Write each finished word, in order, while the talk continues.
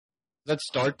Let's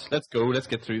start. Let's go. Let's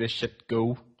get through this shit.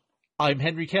 Go. I'm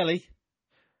Henry Kelly.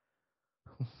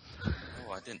 Oh,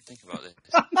 I didn't think about this.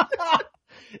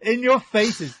 In your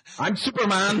faces. I'm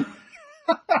Superman.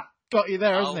 Got you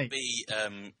there, I'll hasn't he?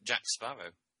 be Jack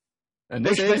Sparrow. And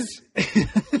this is...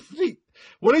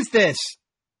 What is this?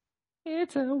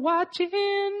 It's a watching.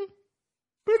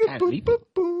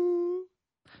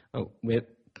 Oh, wait.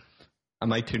 I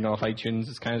might turn off iTunes.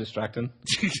 It's kind of distracting.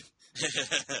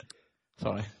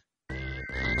 Sorry.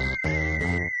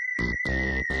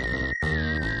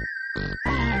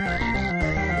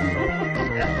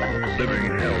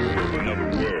 Living hell from another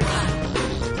world.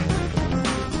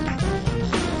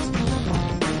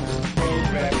 Throw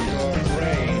back your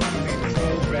brain.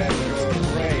 Throw back your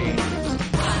brain.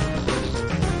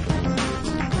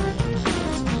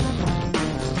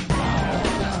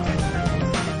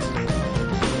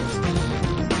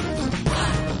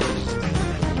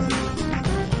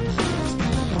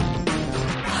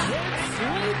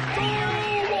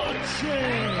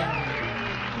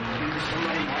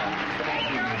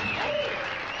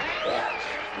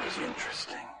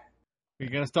 We're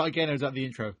going to start again, or is that the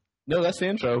intro? No, that's the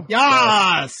intro.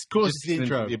 Yes! Of course it's the Just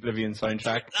intro. The Oblivion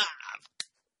soundtrack.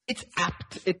 It's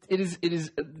apt. It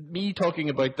is me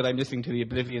talking about that I'm listening to the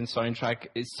Oblivion soundtrack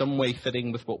is some way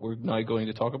fitting with what we're now going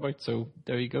to talk about. So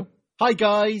there you go. Hi,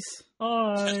 guys.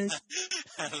 Hi.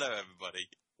 Hello, everybody.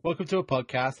 Welcome to a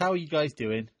podcast. How are you guys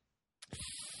doing?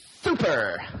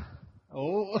 Super.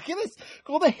 Oh, look at this.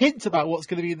 All the hints about what's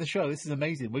going to be in the show. This is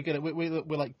amazing. We're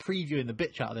like previewing the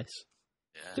bitch out of this.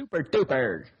 Yeah. Super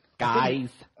duper. Guys.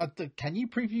 Can you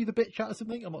preview the bitch out of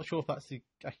something? I'm not sure if that's the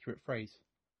accurate phrase.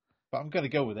 But I'm going to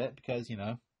go with it because, you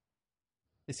know,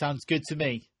 it sounds good to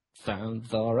me.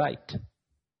 Sounds all right.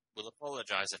 We'll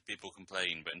apologise if people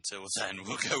complain, but until then,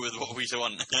 we'll go with what we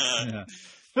want. Yeah.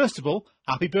 First of all,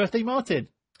 happy birthday, Martin.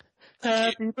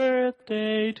 Happy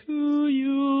birthday to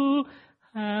you.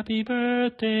 Happy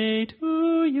birthday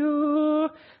to you.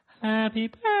 Happy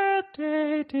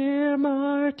birthday, dear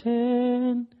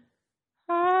Martin.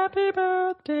 Happy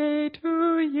birthday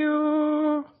to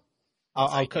you.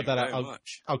 I'll cut that very out.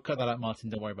 much. I'll cut that out, Martin.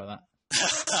 Don't worry about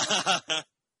that.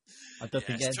 I don't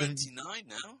think it's anything. 29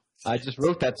 now. I just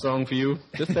wrote that song for you.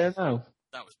 Just there now.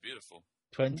 That was beautiful.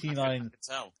 29. I can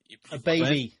tell. A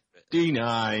baby.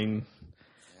 29.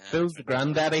 Yeah. Bill's the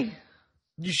granddaddy.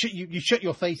 You shut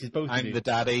your faces, both of I'm you. the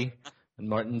daddy. And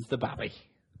Martin's the babby.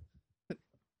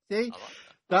 See?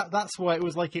 I like That's why it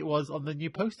was like it was on the new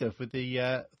poster for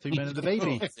the Three Men and the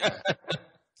Baby. that.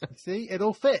 Yeah. See? It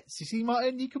all fits. You see,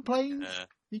 Martin? You complained.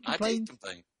 You I complained. did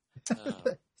complain.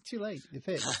 It's too late. It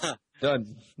fits.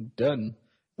 Done.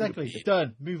 Exactly.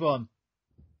 Done. Move on.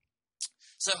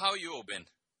 So, how you all been?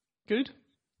 Good.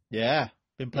 Yeah.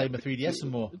 Been playing my 3DS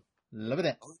some more. Loving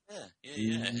it. Oh,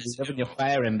 yeah. Loving your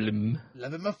Fire Emblem.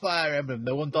 Loving my Fire Emblem.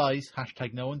 No one dies.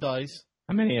 Hashtag no one dies.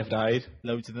 How many have died?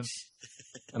 Loads of them.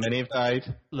 How many have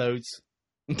died? Loads.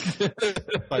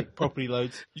 Like, properly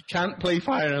loads. You can't play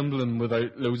Fire Emblem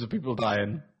without loads of people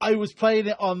dying. I was playing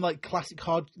it on, like, classic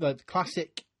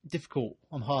difficult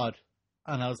on hard.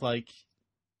 And I was like,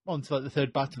 on to like the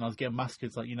third button, I was getting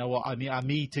massacred. It's like, you know what? I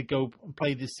need to go and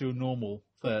play this through normal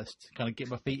first, kind of get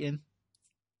my feet in,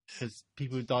 because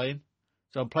people are dying.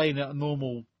 So I'm playing it on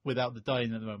normal without the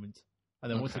dying at the moment, and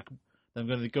then I'm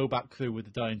going to go back through with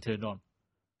the dying turned on.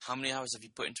 How many hours have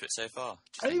you put into it so far?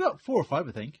 Only about 4 or 5,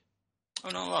 I think. Oh,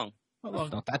 not long. Not long.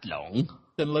 Not that long.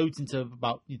 Then loads into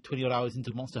about 20 odd hours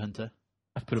into Monster Hunter.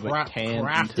 I've put about 10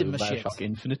 crafting into my shit. Bioshock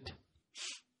Infinite.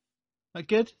 That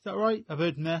good? Is that right? I've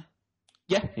heard in there.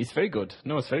 Yeah, it's very good.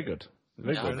 No, it's very good.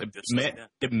 Very Yeah, good. I've heard good The stuff, yeah.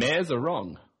 the mares are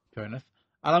wrong. Fair enough.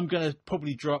 And I'm going to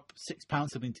probably drop £6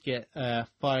 something to get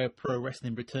Fire Pro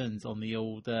Wrestling Returns on the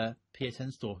old PSN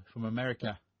store from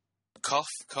America. Cough.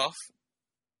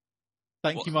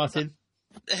 Thank What? you, Martin.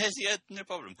 Yeah, no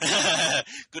problem.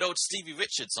 Good old Stevie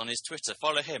Richards on his Twitter.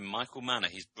 Follow him, Michael Manor.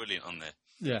 He's brilliant on there.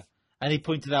 Yeah. And he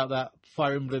pointed out that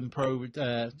Fire Emblem Pro,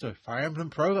 Fire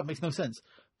Emblem Pro? That makes no sense.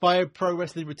 Fire Pro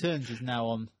Wrestling Returns is now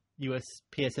on US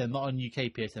PSN, not on UK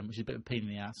PSN, which is a bit of a pain in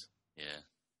the ass. Yeah.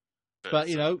 But,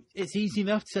 you know, it's easy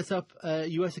enough to set up a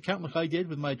US account like I did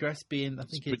with my address being, I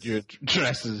think But it's... your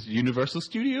address is Universal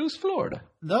Studios, Florida.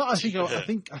 No, I think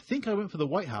I went for the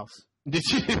White House. Did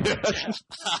you?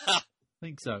 I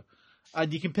think so.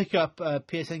 And you can pick up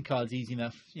PSN cards easy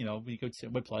enough, you know, when you go to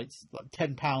certain websites. Like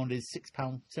 £10 is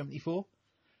 £6.74.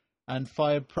 And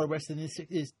Fire Pro Wrestling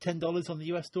is $10 on the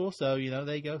US store. So, you know,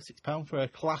 there you go, £6 for a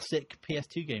classic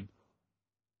PS2 game.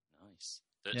 Nice.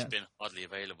 that's been hardly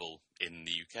available in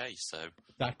the UK. So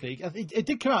Exactly. I think it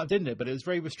did come out, didn't it? But it was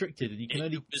very restricted, and you can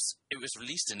only. it was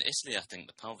released in Italy, I think,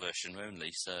 the PAL version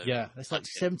only. So Yeah, it's like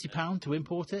 £70 to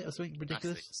import it or something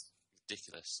ridiculous. It's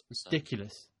ridiculous.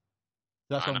 Ridiculous.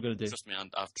 That's what I'm going to do. Trust me,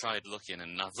 I've tried looking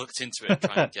and I've looked into it,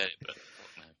 trying to get it, but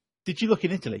fuck no. Did you look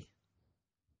in Italy?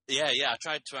 Yeah. I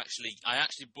tried to I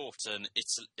actually bought an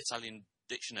Italian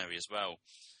dictionary as well.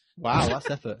 Wow, that's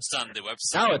effort. Stand the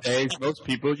website. Nowadays, most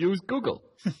people use Google.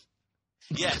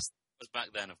 Yes, it was back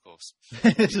then, of course.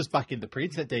 This was back in the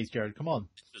pre-internet days, Jared. Come on.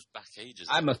 It was back ages.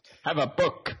 I must have a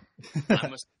book. I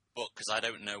must book because I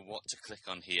don't know what to click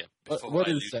on here before What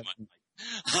I is lose that? my.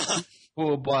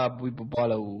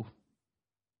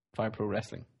 Fire Pro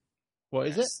Wrestling. What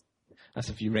is it? That's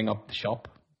if you ring up the shop,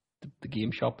 the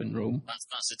game shop in Rome.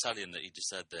 That's Italian that you just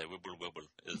said there. Wibble wibble.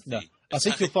 Is No, the I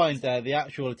think you'll find the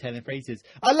actual Italian phrases.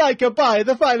 I like to buy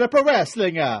the Fire Pro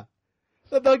Wrestlinger.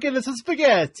 They'll give us some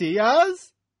spaghetti,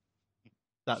 yes?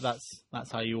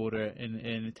 That's how you order it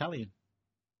in Italian.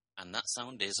 And that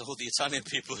sound is all the Italian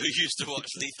people who used to watch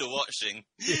Lethal Watching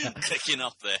clicking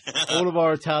up there. All of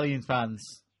our Italian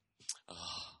fans. Oh,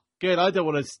 Good, I don't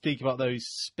want to speak about those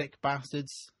spick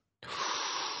bastards.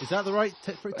 Is that the right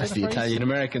That's turn the of phrase? Italian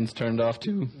Americans turned off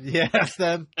too. Yeah, that's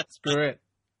them. Screw it.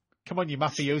 Come on, you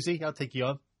mafiosi. I'll take you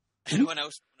on. anyone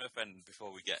else want to offend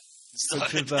before we get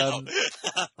started? now?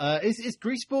 Is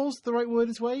greaseballs the right word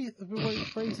as well? The right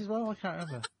phrase as well? I can't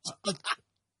remember. I'm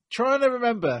trying to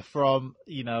remember from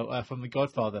The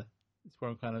Godfather. That's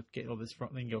where I'm kind of getting all this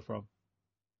lingo from.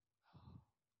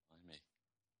 Blimey.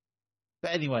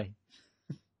 But anyway,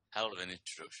 Hell of an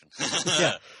introduction.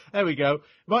 yeah, there we go.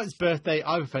 Martin's birthday.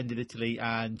 I've offended Italy,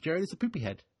 and Jared is a poopy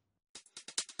head.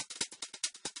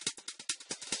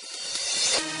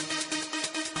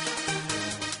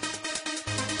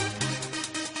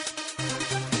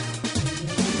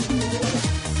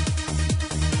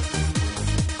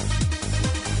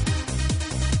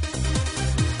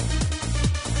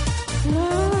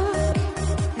 Look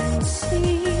and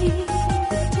see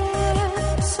the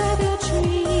depths of your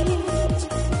dreams.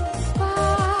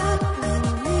 Follow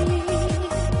me,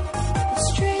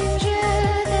 stranger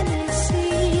than they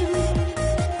seem.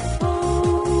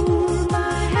 Hold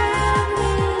my hand,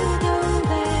 we'll go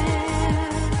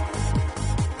there.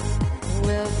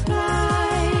 We'll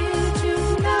fly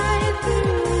tonight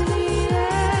through the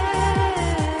air.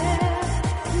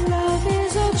 Love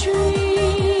is a dream.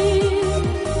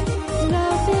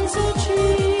 Love is a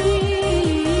dream,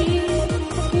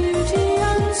 beauty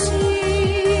unseen.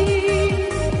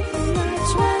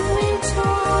 That's when we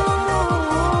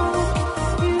talk,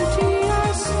 beauty I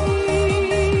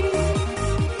see.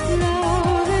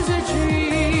 Love is a dream.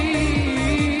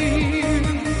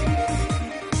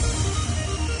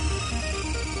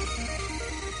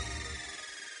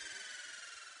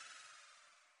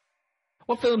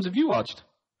 What films have you watched?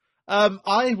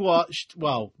 I watched.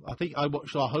 Well, I think I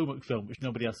watched our homework film, which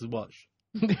nobody else has watched.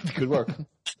 Good work.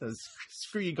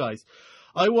 Screw you guys.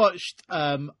 I watched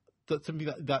something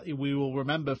that we will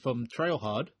remember from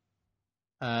Trailhard,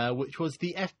 which was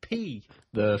the FP,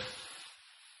 The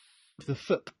the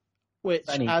FIP, which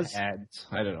Funny as Heads.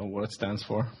 I don't know what it stands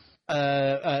for.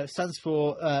 stands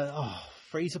for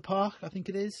Fraser Park, I think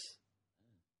it is.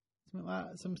 Something like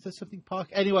that, something park.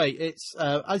 Anyway, it's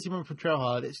as you remember from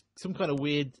Trailhard, it's some kind of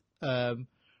weird,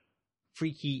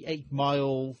 freaky 8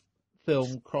 Mile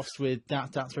film crossed with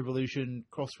Dance Revolution,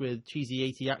 crossed with cheesy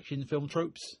 80 action film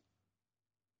tropes.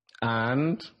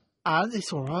 And And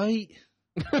it's all right.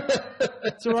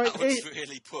 It's all right. That was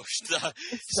really pushed.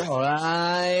 It's all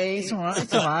right. It's all right.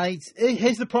 It's all right.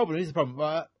 Here's the problem.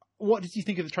 What did you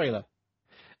think of the trailer?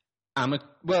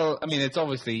 well, I mean, it's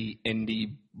obviously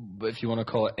indie, if you want to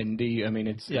call it indie. I mean,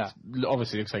 it's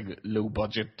obviously looks like low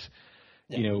budget,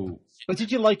 you know. But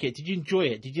did you like it? Did you enjoy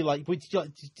it? Did you like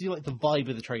the vibe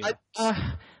of the trailer?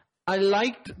 I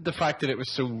liked the fact that it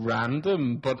was so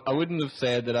random, but I wouldn't have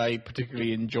said that I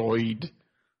particularly enjoyed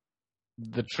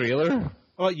the trailer.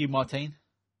 All right, you, Martine.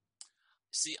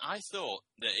 See, I thought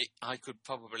that I could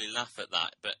probably laugh at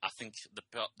that, but I think the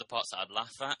parts that I'd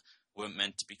laugh at weren't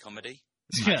meant to be comedy.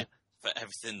 Yeah. For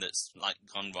everything that's like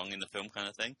gone wrong in the film, kind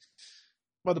of thing.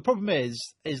 Well, the problem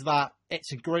is that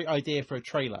it's a great idea for a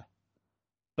trailer,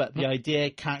 but the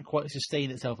idea can't quite sustain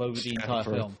itself over the entire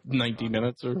for film. 90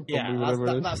 minutes or whatever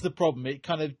it is. That's the problem. It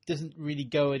kind of doesn't really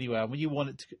go anywhere. When you want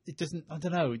it to, it doesn't. I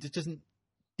don't know. It just doesn't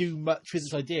do much with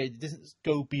this idea. It doesn't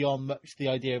go beyond much the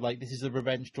idea of like this is a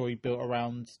revenge story built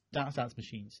around dance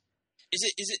machines. Is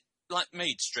it like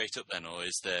made straight up then, or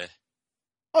is there?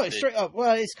 Oh, it's straight up.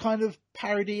 Well, it's kind of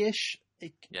parody-ish.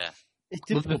 Yeah. It's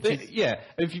Well, difficult.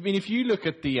 if you look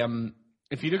at the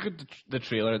if you look at the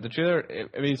trailer,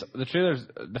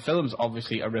 the film's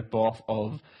obviously a rip-off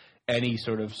of any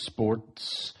sort of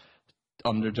sports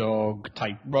underdog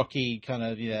type. Rocky kind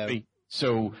of,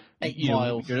 So 8 you know,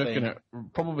 Mile you're thing. looking at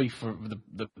probably for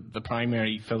the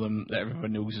primary film that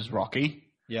everyone knows is Rocky.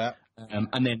 Yeah.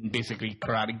 And then basically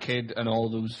Karate Kid and all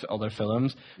those other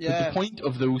films. But Yeah. the point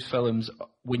of those films,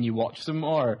 when you watch them,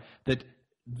 are that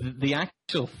the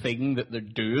actual thing that they're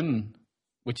doing,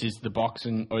 which is the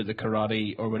boxing or the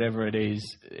karate or whatever it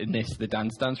is in this, the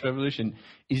Dance Dance Revolution,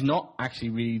 is not actually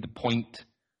really the point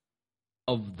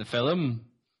of the film.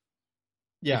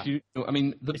 Yeah. If you, I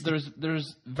mean,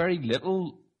 there's very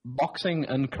little boxing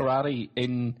and karate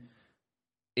in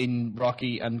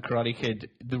Rocky and Karate Kid.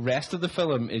 The rest of the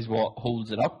film is what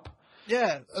holds it up.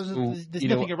 Yeah. So, There's you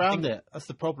know, nothing I around think it. That's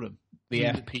the problem. The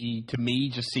FP to me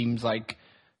just seems like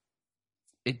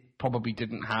it probably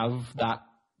didn't have that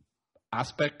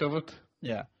aspect of it.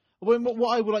 Yeah. Well,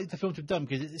 what I would like the film to have done,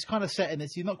 because it's kind of set in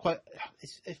this, you're not quite.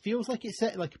 It feels like it's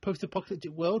set in like a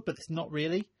post-apocalyptic world, but it's not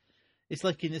really. It's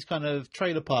like in this kind of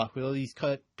trailer park where all these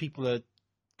kind of people are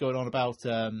going on about,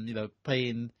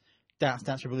 playing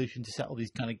Dance Revolution to settle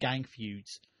these kind of gang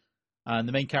feuds. And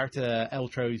the main character,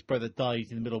 Eltro's brother, dies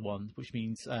in the middle one, which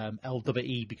means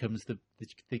LWE becomes the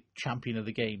champion of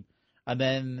the game. And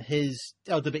then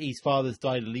LWE's father's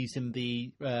died and leaves him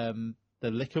the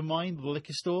liquor mine, the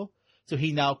liquor store. So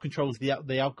he now controls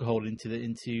the alcohol into the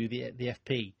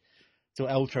FP. So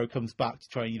Eltro comes back to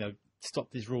try and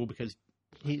stop this rule because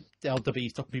LWE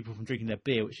is stopping people from drinking their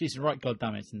beer, which isn't right,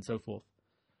 goddammit, and so forth.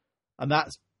 And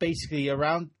that's basically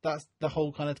that's the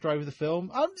whole kind of drive of the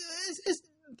film.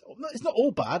 It's not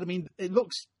all bad. I mean, it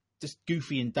looks just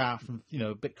goofy and daft and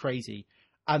a bit crazy.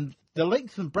 And the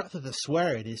length and breadth of the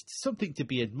swearing is something to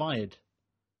be admired.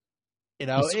 It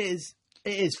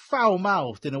is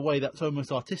foul-mouthed in a way that's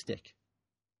almost artistic.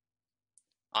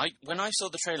 When I saw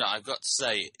the trailer, I've got to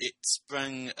say, it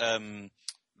sprang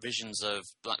visions of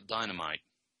Black Dynamite.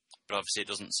 But obviously it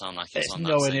doesn't sound like it's on that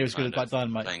nowhere same near as good as kind Black of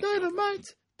Dynamite. playing field.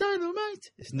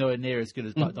 Dynamite! It's nowhere near as good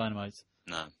as Black Dynamite.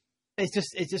 No. It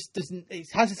just doesn't. It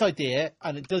has this idea,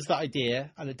 and it does that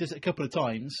idea, and it does it a couple of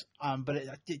times. But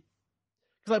because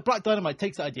like Black Dynamite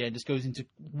takes that idea and just goes into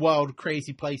wild,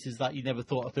 crazy places that you never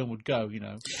thought a film would go.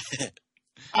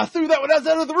 I threw that one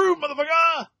outside of the room,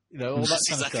 motherfucker! All that That's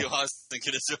kind exactly of what I was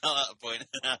thinking as well at that point.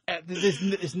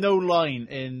 There's no line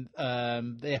in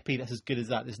the FP that's as good as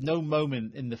that. There's no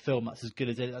moment in the film that's as good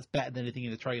as it. That's better than anything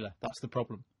in the trailer. That's the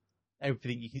problem.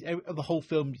 Everything the whole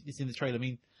film is in the trailer. I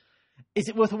mean, is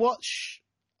it worth a watch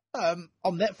on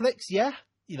Netflix? Yeah,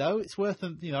 it's worth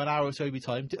an hour or so of your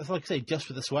time. It's like I say, just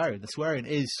for the swearing. The swearing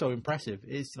is so impressive.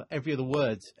 It's like every other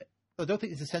word. I don't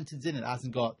think there's a sentence in it that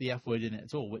hasn't got the F word in it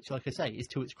at all. Which, like I say, is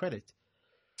to its credit.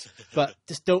 But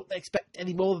just don't expect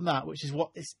any more than that, which is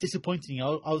what it's disappointing.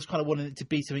 I was kind of wanting it to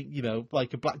be something,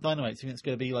 like a Black Dynamite, something that's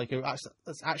going to be like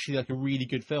that's actually like a really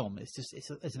good film. It's just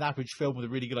it's an average film with a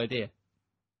really good idea.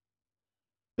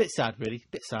 Bit sad, really.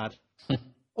 Bit sad.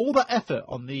 All that effort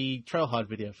on the Trailhard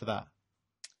video for that.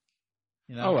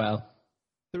 Oh well.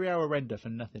 3-hour render for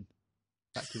nothing.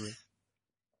 Actually,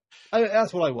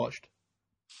 that's what I watched.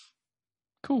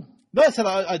 Cool. No, I said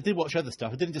I did watch other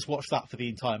stuff. I didn't just watch that for the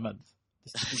entire month.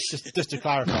 Just to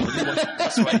clarify. I didn't watch-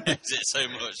 That's why I hated it so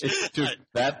much. It took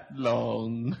that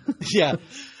long. Yeah,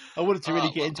 I wanted to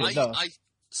really get into it. No. I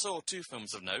saw 2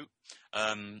 films of note.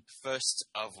 First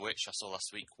of which I saw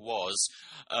last week was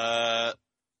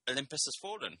Olympus Has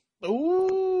Fallen.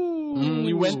 Ooh,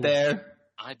 You went there.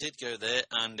 I did go there,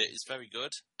 and it is very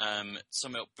good.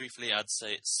 Sum it up briefly, I'd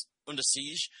say it's Under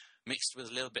Siege mixed with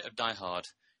a little bit of Die Hard.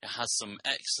 It has some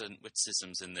excellent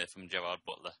witticisms in there from Gerard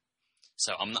Butler.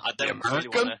 So I don't really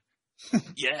want to.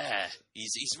 Yeah,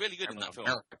 he's really good in that film.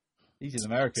 He's an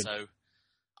American. So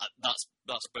that's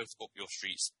both up your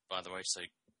streets, by the way. So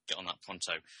get on that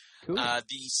pronto. Cool.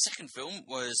 The second film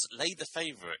was Lay the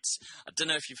Favourites. I don't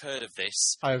know if you've heard of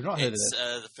this. I have not heard of It's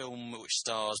it. the film which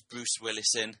stars Bruce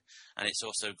Willis in, and it's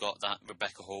also got that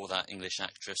Rebecca Hall, that English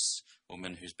actress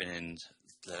woman who's been in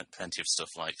plenty of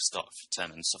stuff like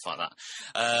Stockton and stuff like that.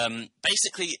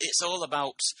 Basically, it's all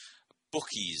about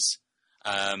bookies.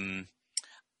 And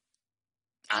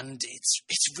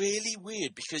it's really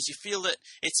weird because you feel that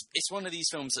it's one of these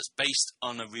films that's based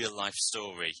on a real life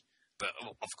story, but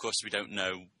of course we don't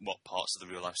know what parts of the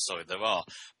real life story there are.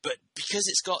 But because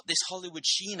it's got this Hollywood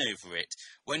sheen over it,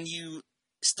 when you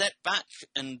step back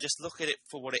and just look at it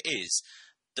for what it is,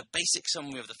 the basic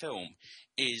summary of the film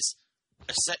is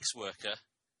a sex worker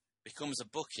becomes a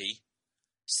bookie,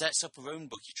 sets up her own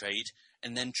bookie trade,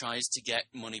 and then tries to get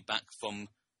money back from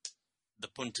the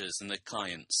punters and the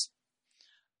clients.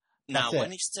 Now, That's it.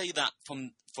 when you say that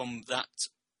from that,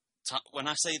 when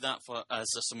I say that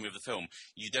as a summary of the film,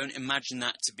 you don't imagine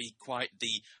that to be quite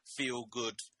the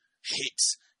feel-good hit,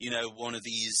 one of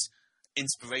these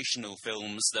inspirational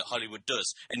films that Hollywood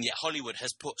does, and yet Hollywood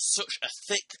has put such a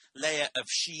thick layer of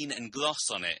sheen and gloss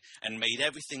on it and made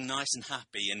everything nice and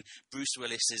happy, and Bruce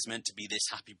Willis is meant to be this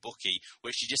happy Bucky,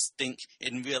 which you just think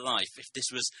in real life, if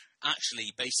this was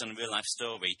actually based on a real life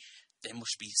story, there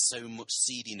must be so much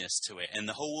seediness to it, and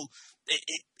the whole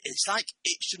it's like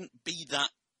it shouldn't be that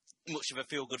much of a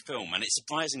feel-good film, and it's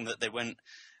surprising that they went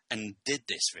and did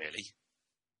this, really.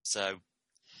 So,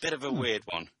 bit of a weird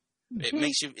one. It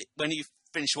makes you, when you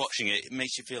finish watching it, it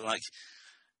makes you feel like,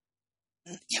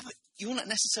 yeah, but you're not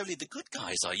necessarily the good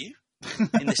guys, are you?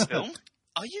 In this film,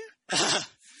 are you?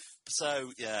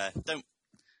 So yeah,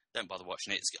 don't bother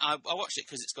watching it. I watched it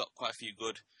because it's got quite a few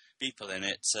good people in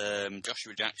it.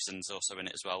 Joshua Jackson's also in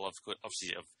it as well,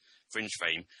 obviously of Fringe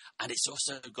fame, and it's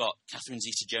also got Catherine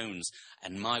Zeta-Jones.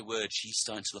 And my word, she's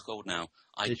starting to look old now.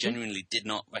 I genuinely did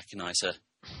not recognise her.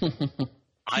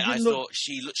 I thought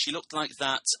she looked like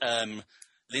that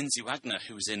Lindsay Wagner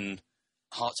who was in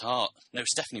Heart to Heart. No,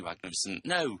 Stephanie Wagner was in...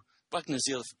 No, Wagner's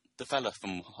the fella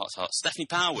from Heart to Heart. Stephanie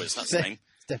Powers, that's the name.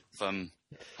 From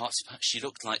Heart to Heart. She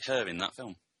looked like her in that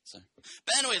film. So.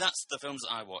 But anyway, that's the films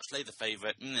that I watched. Lay the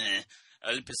Favourite.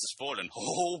 Olympus Has Fallen.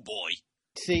 Oh, boy.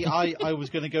 See, I was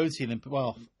going to go see Olympus.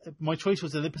 Well, my choice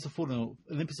was Olympus Has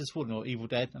Fallen or Evil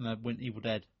Dead, and I went Evil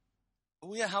Dead.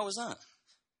 Oh, yeah, how was that?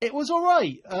 It was all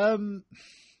right.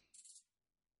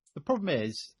 The problem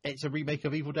is, it's a remake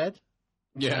of Evil Dead.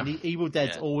 Yeah. And Evil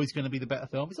Dead's always going to be the better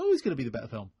film. It's always going to be the better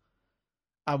film.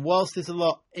 And whilst there's a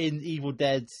lot in Evil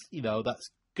Dead,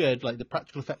 that's good. Like the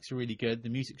practical effects are really good, the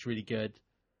music's really good.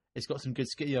 It's got some good,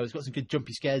 it's got some good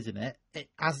jumpy scares in it. It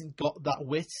hasn't got that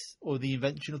wit or the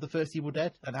invention of the first Evil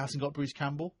Dead, and it hasn't got Bruce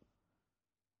Campbell.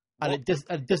 And it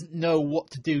doesn't know what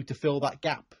to do to fill that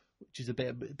gap, which is a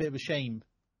bit of a shame.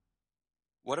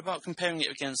 What about comparing it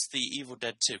against the Evil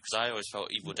Dead 2? Because I always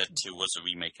felt Evil Dead 2 was a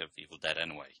remake of Evil Dead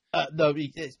anyway. No,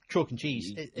 it's chalk and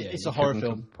cheese. It's a horror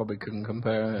film. Probably couldn't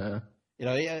compare.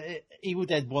 Evil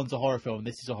Dead 1's a horror film.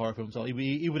 This is a horror film. So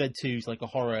Evil Dead 2 is like a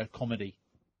horror comedy.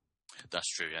 That's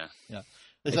true, yeah. Yeah,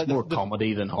 It's like more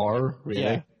comedy than horror, really.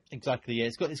 Yeah, exactly. Yeah,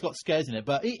 it's got scares in it,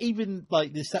 but even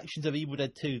like the sections of Evil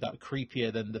Dead 2 that are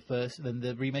creepier than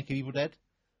the remake of Evil Dead.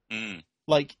 Mm.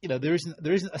 Like, there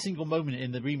isn't a single moment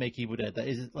in the remake Evil Dead that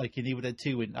isn't like in Evil Dead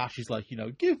 2 when Ash is like,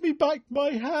 give me back my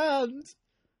hand.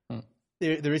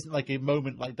 There isn't like a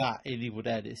moment like that in Evil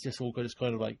Dead. It's just all just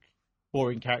kind of like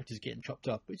boring characters getting chopped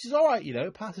up, which is all right.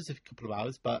 It passes a couple of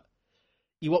hours, but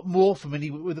you want more from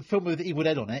with a film with Evil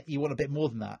Dead on it. You want a bit more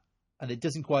than that, and it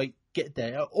doesn't quite get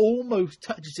there. It almost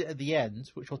touches it at the end,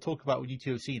 which I'll talk about when you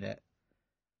two have seen it,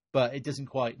 but it doesn't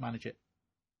quite manage it.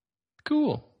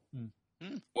 Cool.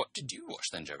 What did you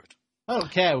watch then, Jared? I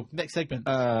don't care. Next segment.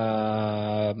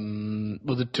 Well,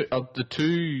 the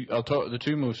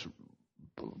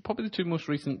two most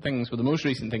recent things. Well, the most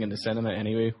recent thing in the cinema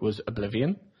anyway was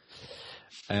Oblivion,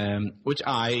 which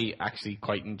I actually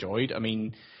quite enjoyed. I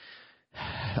mean,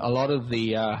 a lot of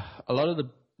the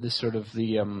sort of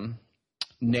the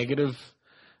negative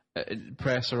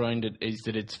press around it is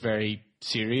that it's very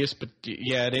serious, but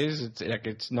yeah, it is.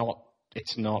 It's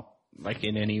not like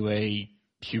in any way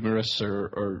humorous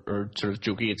or sort of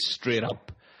jokey. It's straight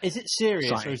up. Is it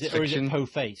serious or is it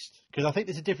po-faced? Because I think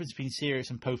there's a difference between serious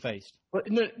and po-faced.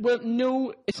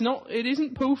 No, it's not. It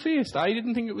isn't po-faced. I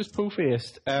didn't think it was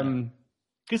po-faced.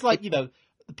 Because the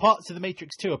parts of the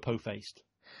Matrix 2 are po-faced.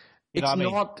 It's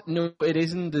not. No, it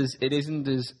isn't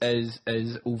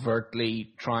as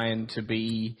overtly trying to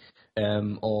be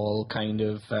all kind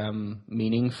of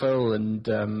meaningful and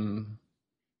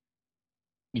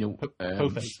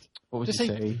po-faced. What would you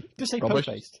say? Just say rubbish?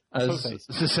 po-faced. As Po-faced.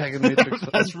 the second Matrix.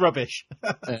 That's rubbish.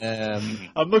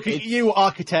 I'm looking at you,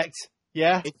 architect.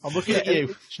 Yeah, I'm looking at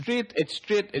you. It's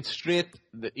straight.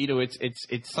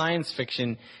 It's science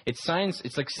fiction. It's science.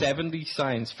 It's like 70s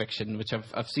science fiction, which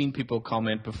I've seen people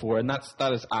comment before, and that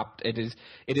is apt. It is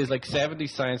like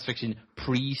 70s science fiction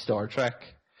pre Star Trek.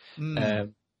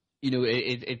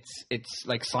 It's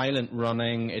like Silent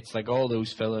Running. It's like all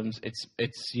those films.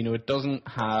 It doesn't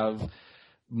have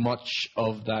much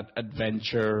of that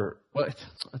adventure. Well,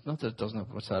 not that it doesn't have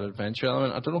much of that adventure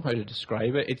element. I don't know how to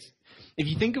describe it. It's if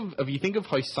you think of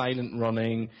how Silent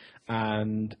Running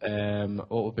and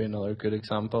what would be another good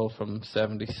example from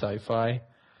 70s sci-fi.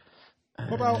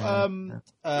 What about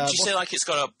would you say like it's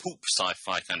got a pulp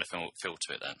sci-fi kind of feel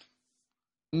to it then?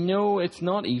 No, it's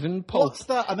not even pulp. What's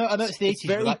that? I know it's the 80s. It's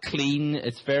very clean.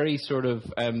 It's very sort of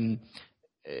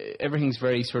everything's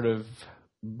very sort of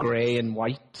grey and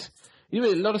white. You know,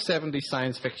 a lot of 70s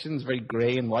science fiction is very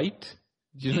grey and white.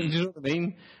 Do you know what I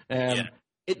mean? Yeah.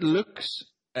 It looks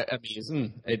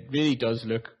amazing. It really does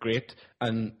look great,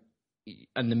 and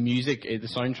the music, the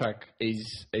soundtrack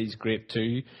is great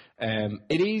too.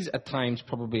 It is at times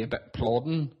probably a bit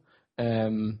plodding,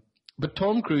 but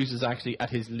Tom Cruise is actually at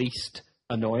his least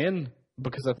annoying,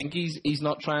 because I think he's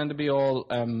not trying to be all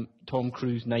Tom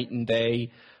Cruise night and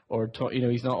day, or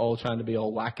he's not all trying to be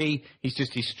all wacky. He's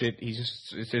straight.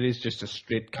 It is just a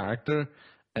straight character.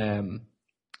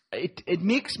 It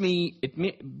makes me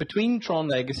between Tron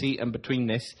Legacy and between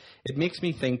this, it makes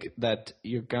me think that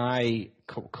your guy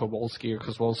Kowalski or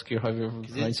however you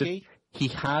pronounce it, he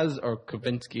has, or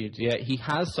Kavinsky, yeah, he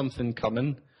has something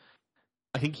coming.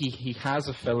 I think he has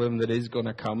a film that is going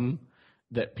to come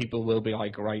that people will be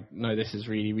like, right, no, this is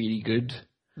really, really good.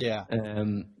 Yeah.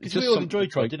 It's Because we all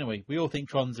enjoyed Tron, didn't we? We all think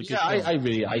Tron's a good film. I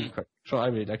really like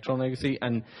Tron Legacy,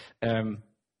 and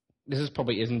this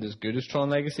probably isn't as good as Tron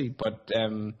Legacy, but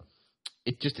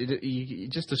it just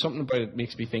there's something about it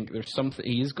makes me think there's something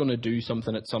he is going to do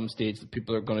something at some stage that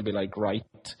people are going to be like, right,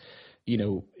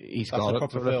 he's That's got a it,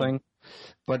 proper sort of film. thing.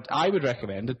 But I would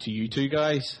recommend it to you two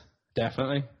guys,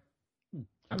 definitely.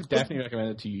 I would definitely recommend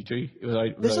it to you two.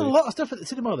 There's a lot of stuff at the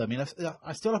cinema, though. I mean,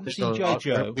 I still haven't seen G.I.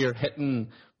 Joe.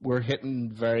 We're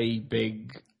hitting very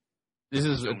big. This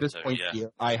is at this point yeah.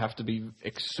 here, I have to be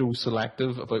so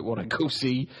selective about what I go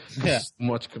see. Yeah. So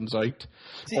much comes out.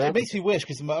 See, it makes me wish,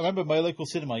 because I remember my local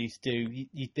cinema used to do,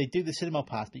 they do the cinema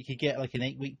pass, but you could get like an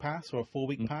 8-week pass or a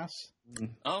 4-week pass.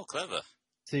 Oh, clever.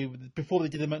 So before they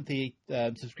did the monthly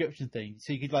subscription thing,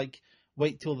 so you could like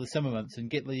wait till the summer months and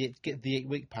get the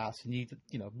 8-week pass, and you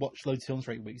watch loads of films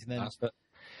for 8 weeks, and then That's it.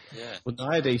 Yeah. But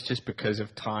nowadays, just because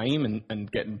of time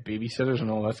and getting babysitters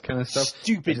and all that kind of stuff,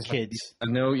 stupid I kids.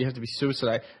 know you have to be so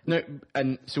select. No,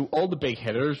 and so all the big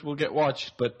hitters will get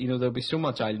watched, but there'll be so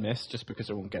much I'll miss just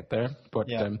because I won't get there. But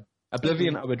Yeah.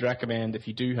 Oblivion, I would recommend if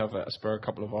you do have a spare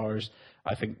couple of hours.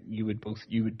 I think you would both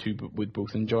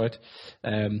enjoy it.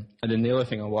 And then the other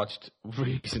thing I watched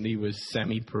recently was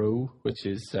Semi Pro, which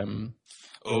is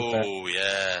Oh,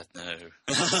 yeah. No.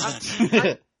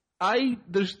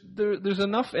 there's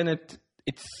enough in it.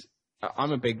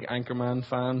 I'm a big Anchorman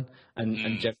fan,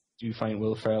 and Jeff do find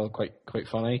Will Ferrell quite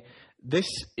funny. This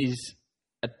is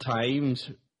at times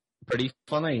pretty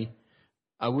funny.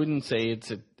 I wouldn't say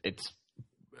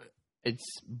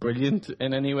it's brilliant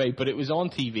in any way, but it was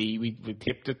on TV. We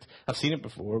clipped it. I've seen it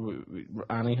before.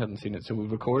 Annie hadn't seen it, so we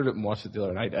recorded it and watched it the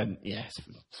other night. And yes,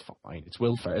 it's fine. It's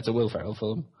a Will Ferrell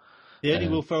film. The only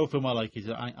Will Ferrell film I like is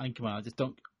Anchorman. I just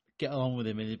don't get along with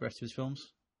him in the rest of his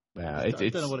films. Yeah, I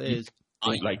don't know what it is.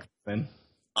 Like then.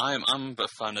 I'm a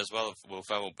fan as well of Will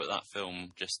Ferrell, but that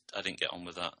film I didn't get on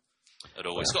with that at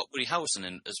all. Yeah. It's got Woody Harrelson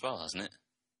in as well, hasn't it?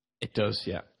 It does,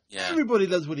 yeah. Yeah. Everybody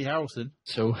loves Woody Harrelson.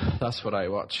 So that's what I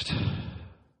watched.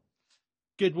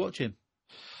 Good watching.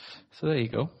 So there you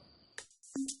go.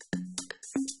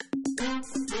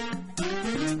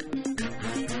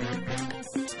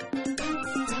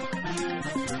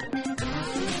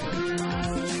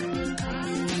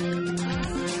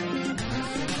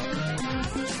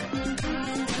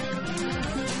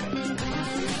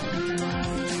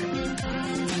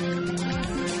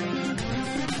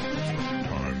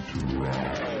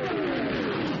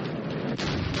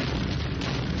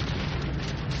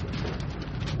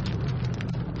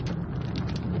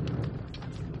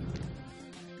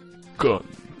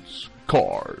 Guns,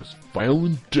 cars,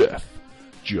 violent death.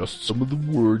 Just some of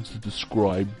the words that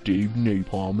describe Dave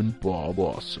Napalm and Bob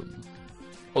Awesome.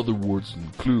 Other words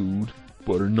include,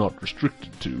 but are not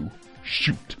restricted to,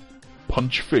 shoot,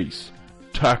 punch face,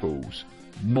 tacos,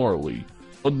 gnarly,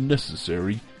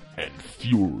 unnecessary, and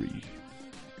fury.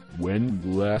 When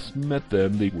we last met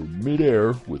them, they were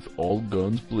mid-air with all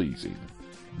guns blazing.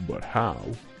 But how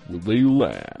will they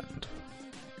land?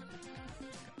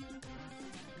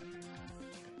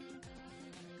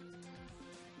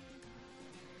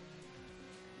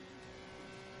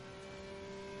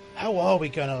 How are we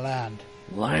going to land?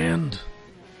 Land?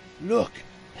 Look,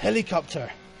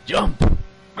 helicopter. Jump!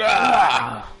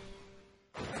 Ah!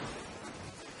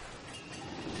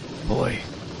 Boy,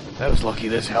 I was lucky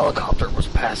this helicopter was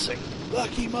passing.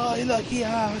 Lucky my lucky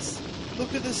ass.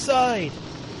 Look at the side.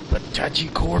 But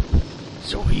Tachi Corp,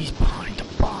 so he's behind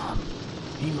a bomb.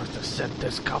 He must have sent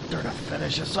this copter to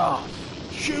finish us off.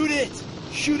 Shoot it.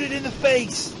 Shoot it in the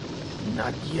face.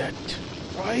 Not yet.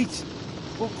 Right?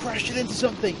 We'll crash it into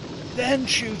something. Then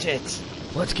shoot it.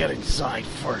 Let's get inside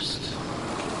first.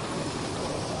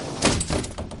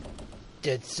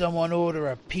 Did someone order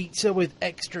a pizza with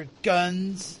extra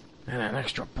guns? And an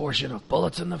extra portion of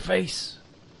bullets in the face.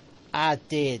 I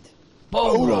did.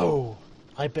 Oh,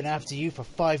 I've been after you for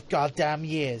 5 goddamn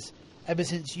years, ever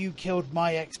since you killed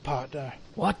my ex-partner.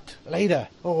 What? Later.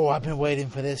 Oh, I've been waiting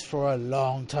for this for a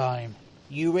long time.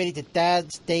 You ready to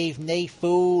dance, Dave Nay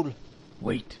fool?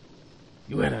 Wait.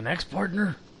 You had an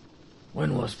ex-partner?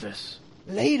 When was this?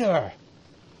 Later.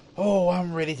 Oh,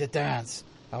 I'm ready to dance.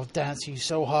 I'll dance you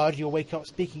so hard you'll wake up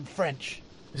speaking French.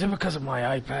 Is it because of my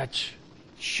eye patch?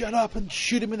 Shut up and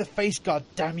shoot him in the face,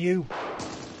 goddamn you.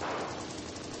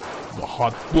 The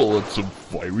hot bullets of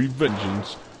fiery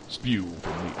vengeance spew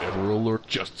from the ever-alert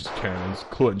justice cannons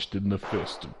clenched in the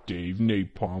fist of Dave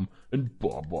Napalm and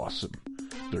Bob Awesome.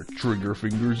 Their trigger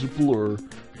fingers a blur,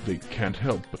 they can't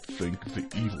help but think of the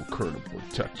evil Colonel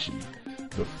Bertucci,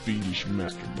 the fiendish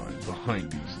mastermind behind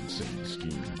these insane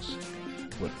schemes.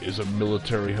 But is a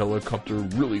military helicopter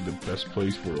really the best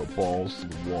place for a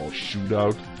balls-to-the-wall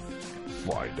shootout?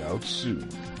 Find out soon.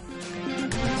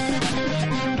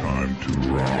 Time to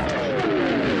rock.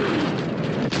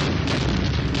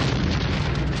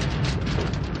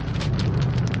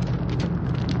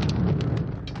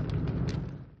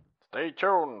 Stay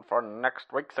tuned for next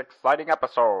week's exciting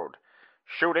episode,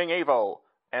 Shooting Evil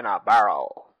in a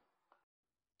Barrel.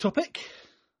 Topic?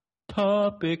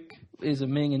 Is a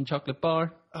Ming and chocolate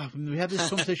bar. We had this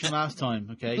conversation last time,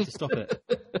 okay? Just stop it.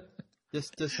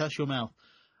 Just hush your mouth.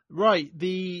 Right,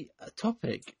 the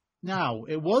topic. Now,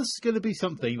 it was going to be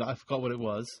something that I forgot what it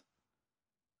was.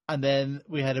 And then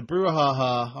we had a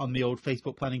brouhaha on the old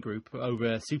Facebook planning group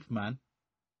over Superman.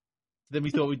 Then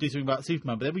we thought we'd do something about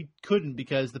Superman, but then we couldn't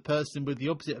because the person with the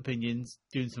opposite opinions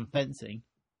doing some fencing.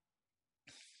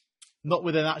 Not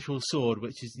with an actual sword,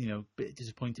 which is, a bit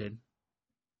disappointing.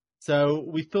 So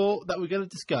we thought that we're going to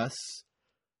discuss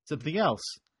something else.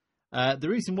 The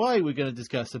reason why we're going to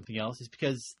discuss something else is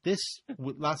because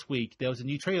last week there was a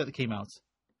new trailer that came out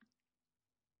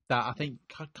that I think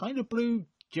kind of blew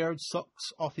Jared's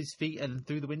socks off his feet and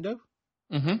through the window.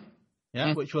 Mm-hmm. Yeah,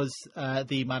 Mm. which was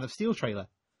the Man of Steel trailer.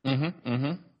 Mm-hmm.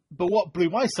 Mm-hmm. But what blew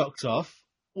my socks off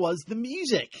was the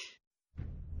music.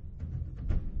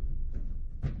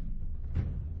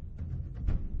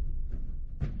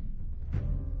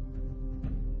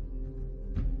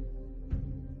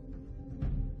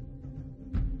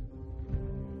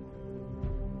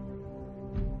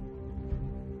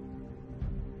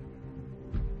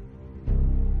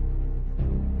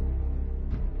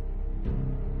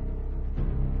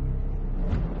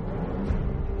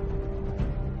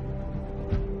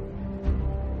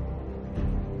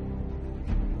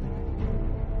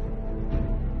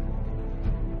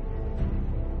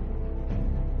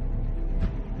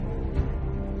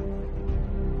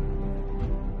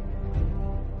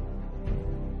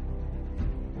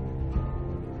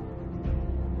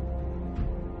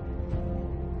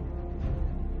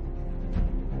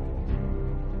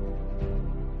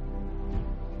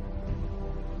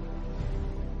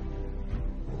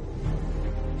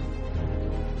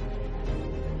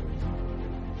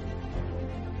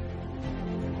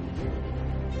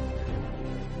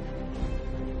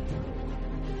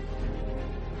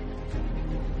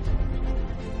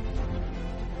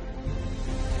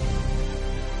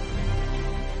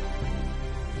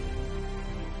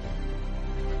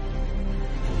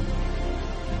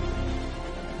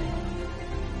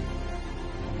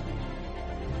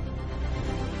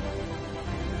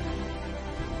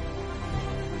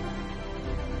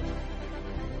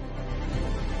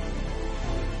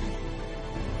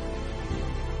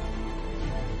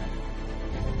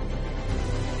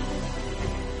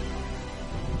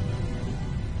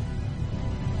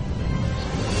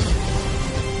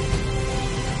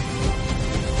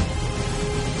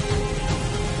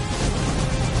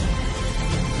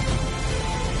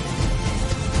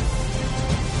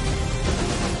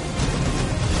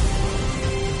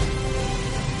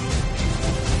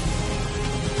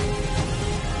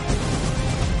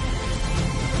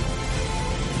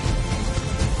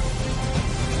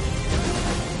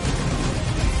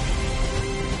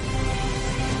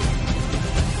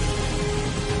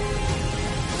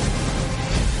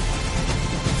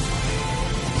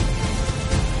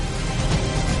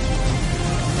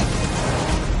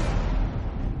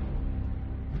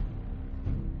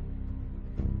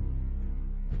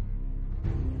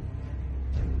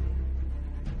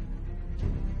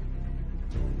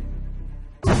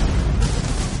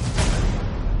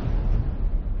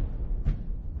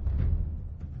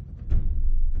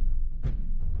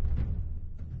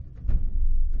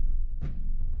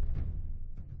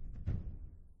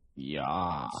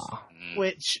 Yeah.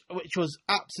 Which was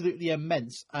absolutely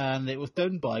immense, and it was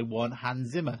done by one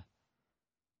Hans Zimmer.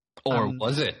 Or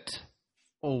was it?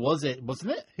 Or was it?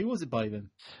 Wasn't it? Who was it by then?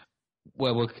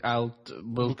 Well, we'll come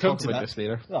talk to about that. this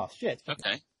later. Oh shit!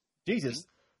 Okay. Jesus,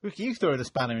 look at you throwing a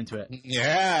spanner into it.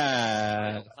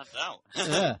 Yeah. Find out.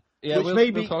 Yeah, Yeah, Which we'll,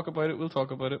 made we'll me- talk about it. We'll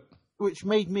talk about it. which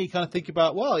made me kind of think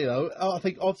about, well, I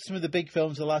think of some of the big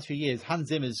films of the last few years, Hans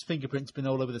Zimmer's fingerprint's been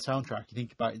all over the soundtrack. You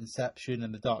think about Inception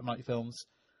and the Dark Knight films.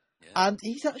 Yeah. And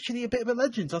he's actually a bit of a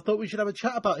legend. I thought we should have a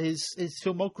chat about his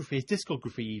filmography, his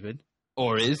discography even.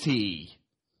 Or is he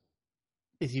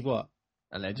Is he what?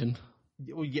 a legend?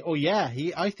 Oh yeah,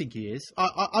 I think he is.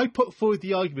 I put forward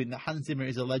the argument that Hans Zimmer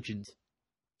is a legend.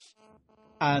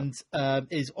 And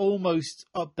is almost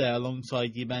up there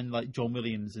alongside your men like John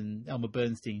Williams and Elmer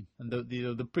Bernstein and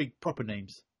the big proper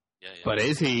names. Yeah, yeah. But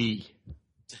is he?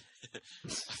 I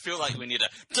feel like we need a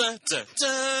dun dun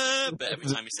dun, but every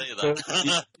time you say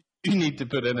that, You need to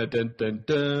put in a dun dun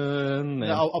dun.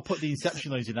 No, I'll put the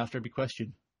Inception lines in after every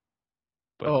question.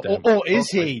 But, Or is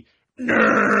he?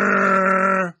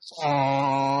 Nerd!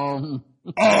 Um,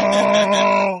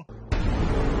 Oh!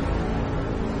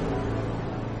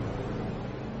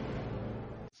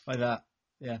 Like that,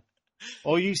 yeah.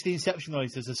 Or use the Inception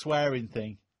noise as a swearing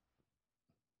thing.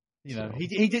 You know,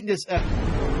 he didn't just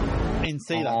didn't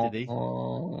say that, did he?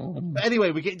 But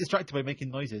anyway, we're getting distracted by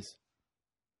making noises.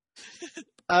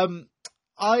 So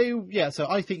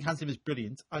I think Hans Zimmer's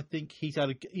brilliant. I think he's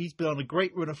been on a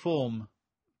great run of form,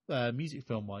 music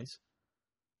film wise,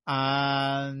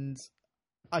 and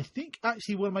I think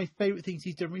actually one of my favourite things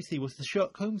he's done recently was the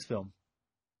Sherlock Holmes film.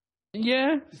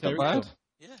 Yeah, it's not Very bad. cool.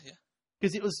 yeah, yeah.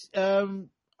 Because it was,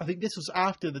 I think this was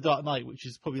after The Dark Knight, which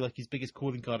is probably like his biggest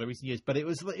calling card of recent years. But it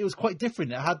was quite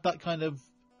different. It had that kind of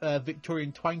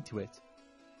Victorian twang to it.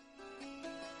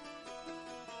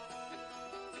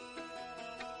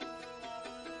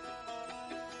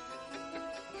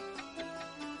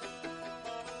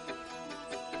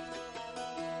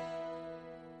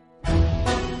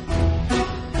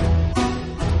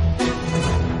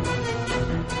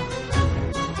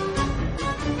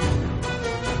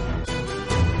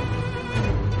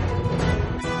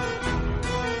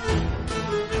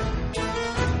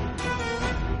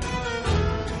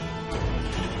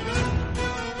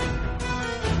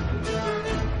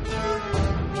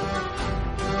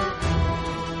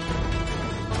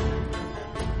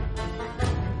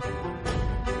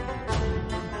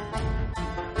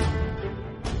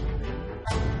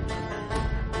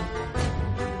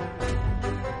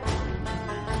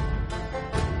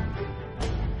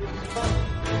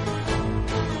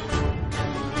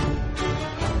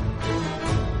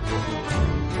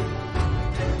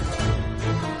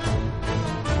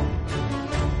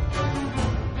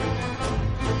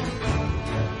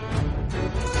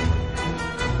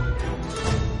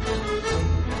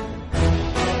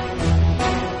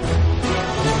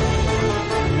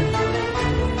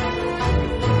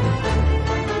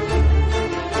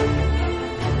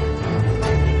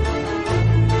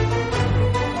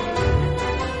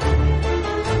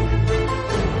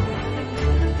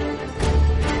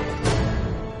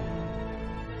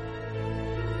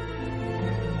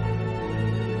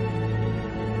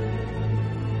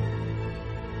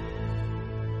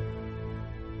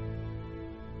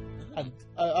 And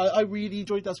I really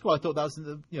enjoyed that score. I thought that was,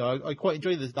 I quite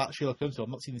enjoyed that Sherlock Holmes film.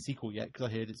 I've not seen the sequel yet because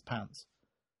I heard it's pants.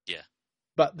 Yeah.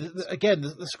 But again,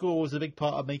 the score was a big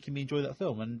part of making me enjoy that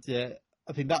film. And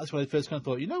I think that's when I first kind of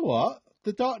thought, you know what?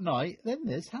 The Dark Knight, then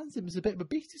this, Hans Zimmer's a bit of a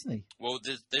beast, isn't he? Well,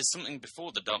 there's something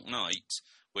before The Dark Knight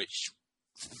which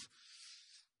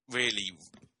really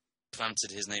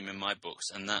planted his name in my books,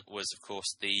 and that was, of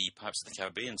course, the Pirates of the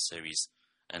Caribbean series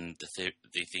and the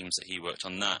themes that he worked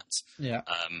on that. Yeah.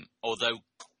 Although,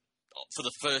 for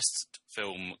the first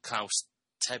film, Klaus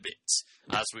Tebet,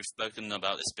 as we've spoken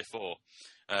about this before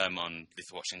on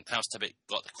Before Watching, Klaus Tebet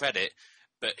got the credit,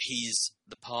 but he's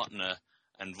the partner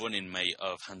and running mate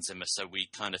of Hans Zimmer, so we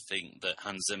kind of think that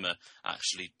Hans Zimmer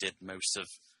actually did most of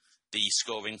the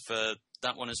scoring for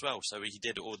that one as well. So he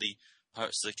did all the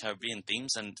Pirates of the Caribbean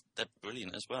themes, and they're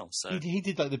brilliant as well. So He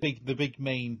did like the big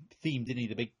main theme, didn't he?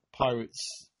 The big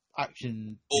pirates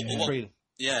action. trailer.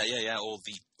 Yeah. All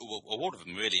of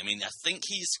them, really. I mean, I think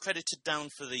he's credited down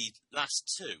for the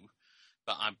last two,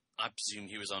 but I presume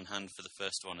he was on hand for the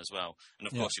first one as well. And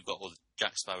of course, you've got all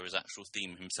Jack Sparrow's actual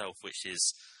theme himself, which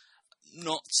is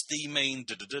not the main.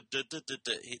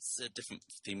 It's a different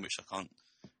theme, which I can't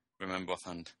remember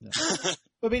offhand. Yeah.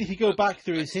 I mean, if you go back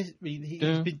through his history,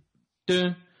 he's been.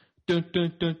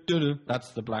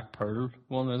 That's the Black Pearl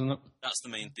one, isn't it? That's the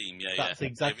main theme, yeah. That's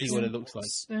exactly what it looks like.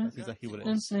 That's exactly what it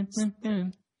is.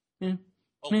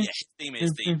 Oh, yeah, his theme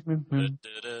is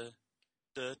the...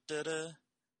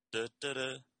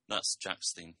 That's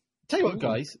Jack's theme. Tell you what,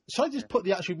 guys, shall I just put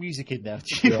the actual music in there?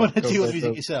 Do you Yeah, want to go do all the for it, music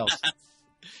go. yourselves?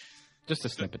 Just a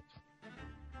snippet.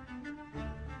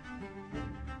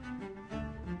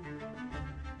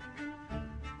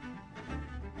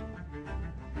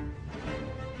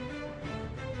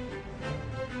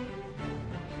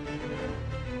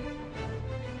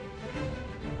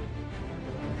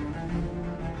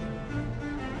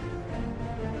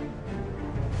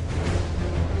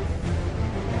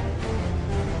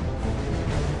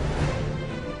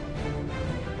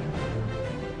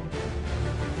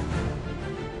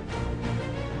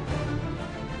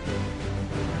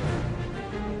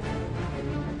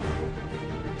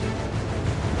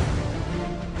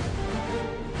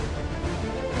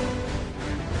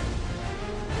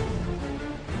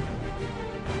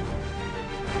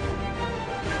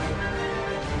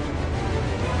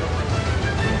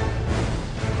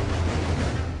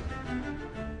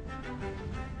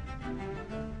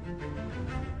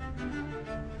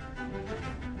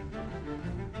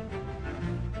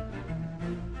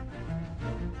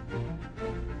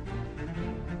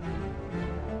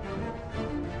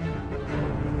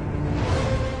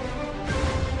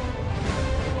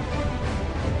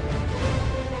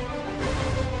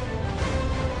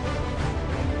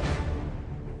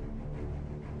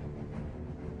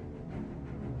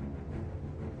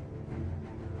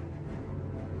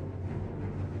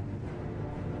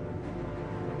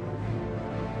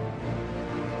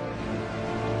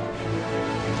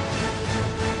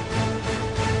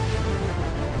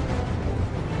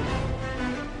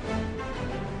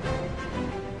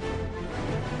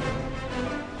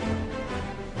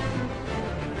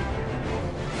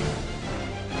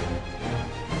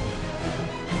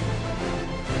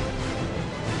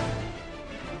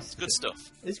 It's good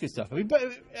stuff. It's good stuff. I mean, but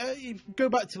you go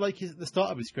back to like the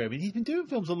start of his career. I mean, he's been doing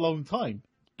films a long time,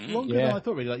 longer Yeah. than I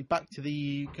thought. Really, like back to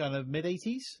the kind of mid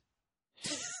 '80s.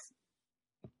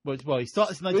 Well, he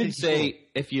started in I would 1984. say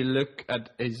if you look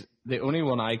at the only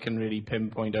one I can really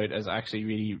pinpoint out as actually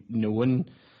really known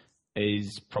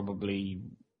is probably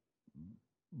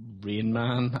Rain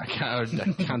Man. I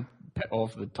can't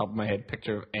off the top of my head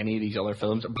picture of any of these other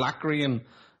films. Black Rain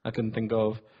I can think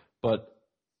of, but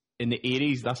in the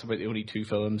 80s that's about the only two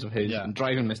films of his. Yeah. And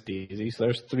Driving Miss Daisy. So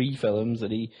there's three films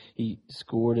that he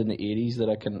scored in the 80s that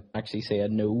I can actually say I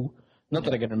know. Not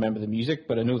that I can remember the music,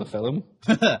 but I know the film.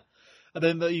 And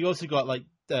then you also got like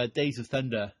Days of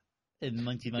Thunder in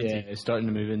 1990. Yeah, it's starting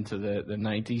to move into the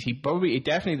 90s. He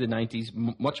definitely the 90s,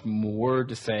 much more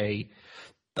to say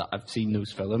that I've seen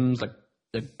those films, like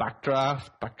Backdraft.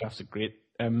 Backdraft's a great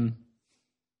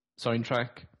soundtrack.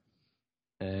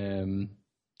 I'm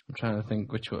trying to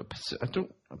think which one.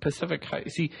 Pacific High.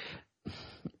 See,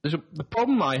 the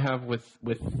problem I have with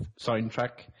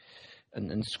soundtrack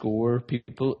and score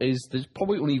people is it's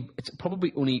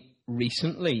probably only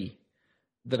recently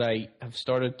that I have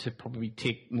started to probably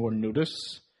take more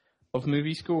notice of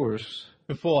movie scores.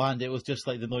 Beforehand, it was just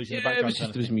like the noise in the Yeah, it background. was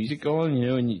just there was music going,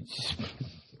 and you just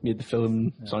made the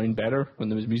film sound better when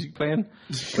there was music playing.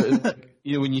 But,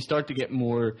 when you start to get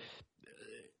more,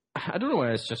 I don't know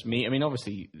whether it's just me. I mean,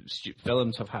 obviously,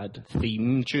 films have had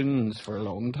theme tunes for a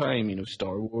long time.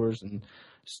 Star Wars and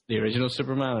the original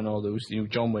Superman and all those.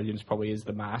 John Williams probably is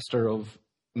the master of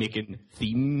making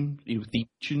theme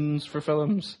tunes for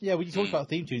films. Yeah, when you talked about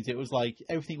theme tunes, it was like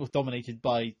everything was dominated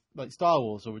by like Star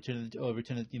Wars or Return of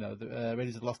the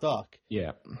Raiders of the Lost Ark,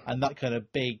 Yeah. and that kind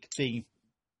of big thing.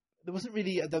 There wasn't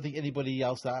really, I don't think, anybody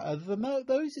else that other than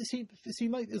those. It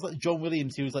seemed like it was like John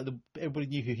Williams, who was like everybody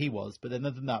knew who he was, but then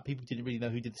other than that, people didn't really know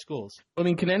who did the scores. I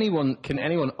mean, can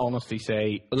anyone honestly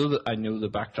say, although I know the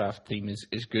Backdraft theme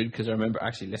is good, because I remember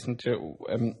actually listening to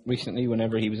it recently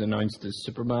whenever he was announced as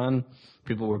Superman,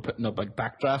 people were putting up like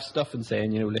Backdraft stuff and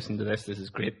saying, listen to this is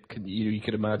great. You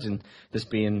could imagine this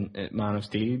being Man of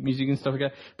Steel music and stuff like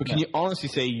that. But can you honestly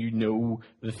say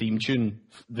the theme tune,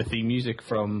 the theme music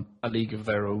from A League of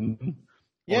Their Own?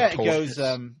 Yeah, Or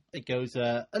it goes,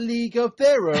 a league of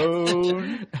their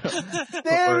own.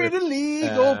 They're in a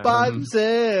league all by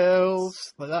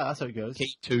themselves. Like that, that's how it goes.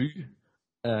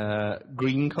 K2,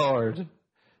 Green Card,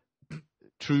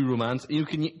 True Romance.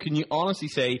 Can you honestly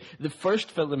say the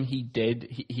first film he did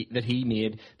that he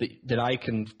made that I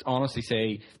can honestly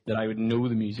say that I would know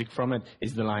the music from it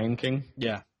is The Lion King?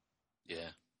 Yeah. Yeah.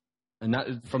 And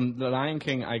that from The Lion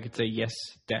King I could say yes,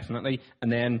 definitely. And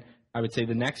then I would say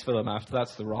the next film after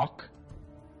that's The Rock.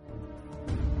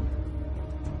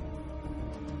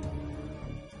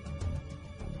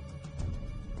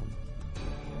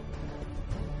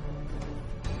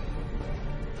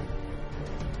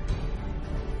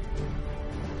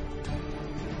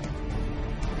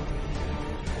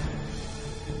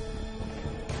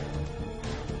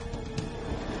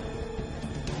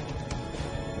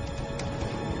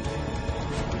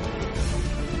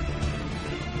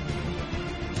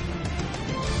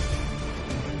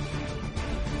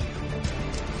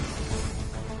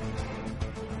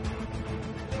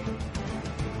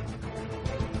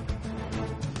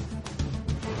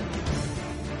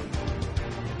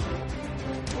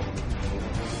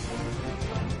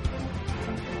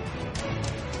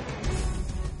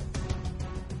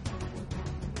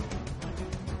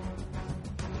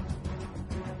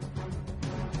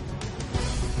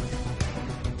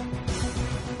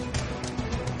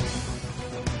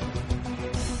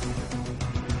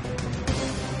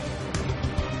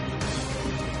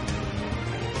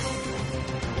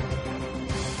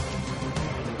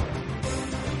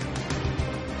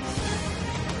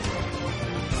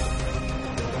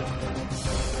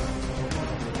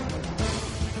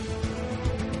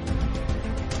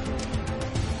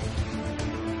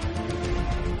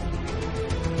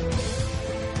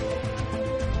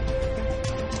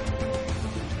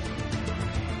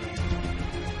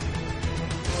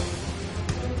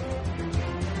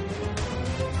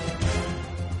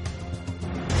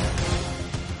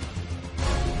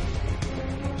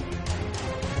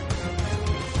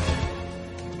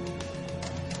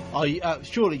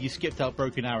 Surely you skipped out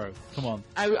Broken Arrow. Come on.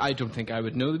 I don't think I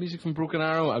would know the music from Broken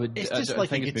Arrow. I would. It's just I like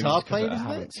think a it's maybe guitar just 'cause playing, I isn't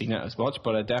haven't it? seen it as much,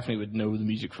 but I definitely would know the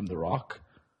music from The Rock.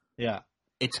 Yeah.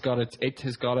 It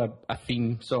has got a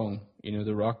theme song. You know,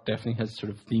 The Rock definitely has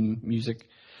sort of theme music.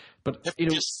 But you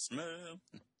know, Just smell.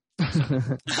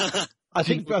 I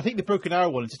think the Broken Arrow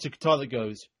one is just a guitar that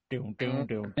goes. Doom, doom,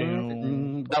 doom,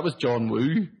 doom. that was John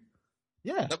Woo.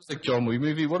 Yeah. That was like John Woo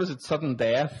movie. What is it? Sudden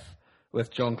Death with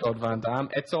Jean-Claude Van Damme.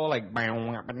 It's all like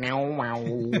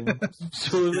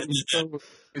so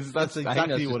that's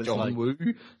exactly what it's John like. Woo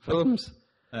films.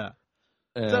 Yeah.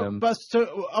 Um,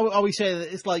 So are we saying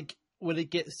that it's like when it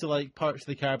gets to like Pirates of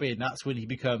the Caribbean, that's when he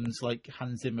becomes like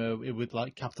Hans Zimmer with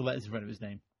like capital letters in front of his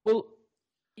name? well,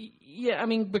 yeah, I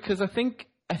mean, because I think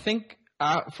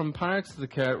from Pirates of the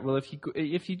Caribbean. Well,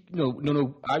 if you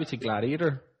no, I would say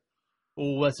Gladiator.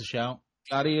 Oh, that's a shout.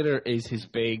 Gladiator is his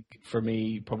big, for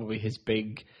me, probably his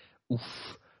big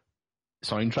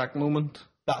soundtrack moment.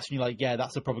 That's when you're like, yeah,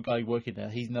 that's a proper guy working there.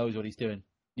 He knows what he's doing.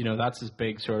 You know, that's his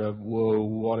big sort of, whoa,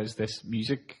 what is this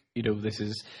music? You know, this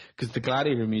is, because the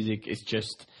Gladiator music is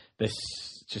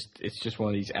it's just one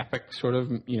of these epic sort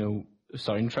of, you know,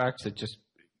 soundtracks that just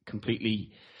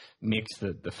completely makes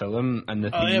the film, and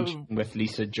the theme with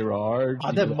Lisa Gerrard.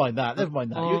 Never mind that. Screw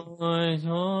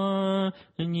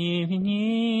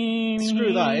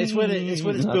that. It's when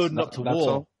it's building up to war.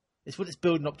 All. It's when it's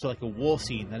building up to like a war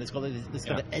scene, and it's got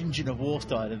an engine of war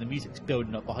started, and the music's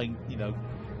building up behind, you know,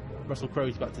 Russell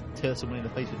Crowe's about to tear someone in the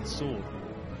face with a sword.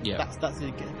 Yeah. That's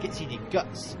it gets you in your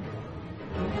guts.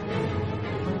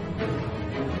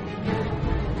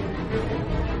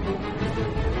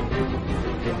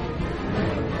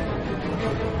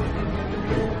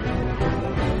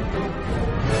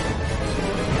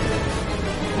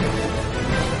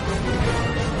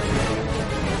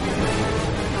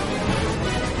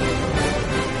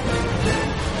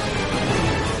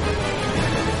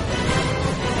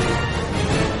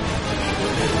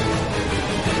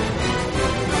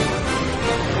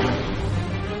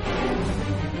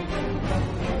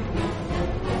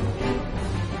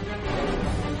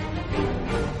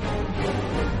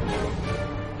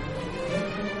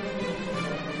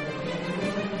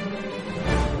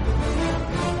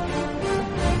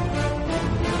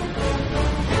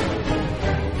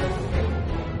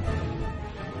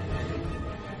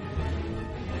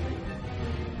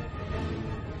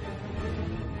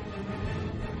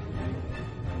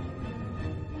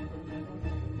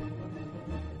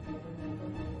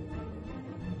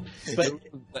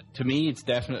 But to me, it's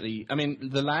definitely. I mean,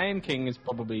 The Lion King is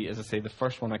probably, as I say, the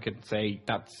first one I could say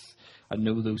I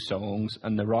know those songs,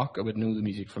 and The Rock, I would know the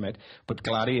music from it. But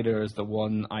Gladiator is the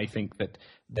one I think that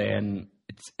then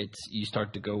it's you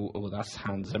start to go, oh, that's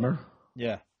Hans Zimmer.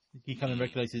 yeah, he kind of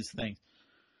recognises things.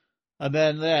 And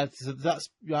then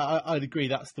I'd agree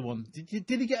that's the one. Did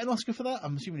he get an Oscar for that?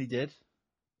 I'm assuming he did.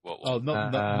 What? Oh,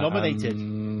 nominated.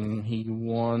 He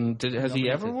won. Has he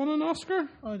ever won an Oscar?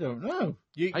 I don't know.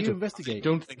 You investigate. I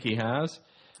don't think he has.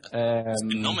 He's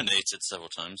been nominated several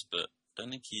times, but I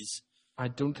don't think he's. I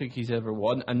don't think he's ever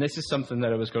won. And this is something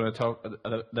that I was going to talk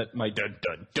that my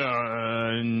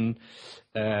dun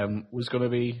was going to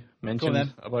be mentioned Go on,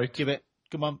 then. about. Give it.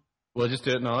 Come on. We'll just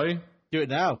do it now. Do it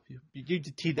now. You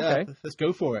teed it up. Let's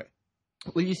go for it.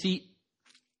 Well, you see,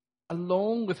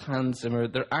 along with Hans Zimmer,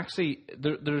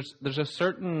 there's a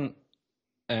certain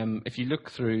if you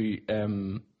look through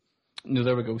no,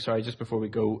 there we go. Sorry, just before we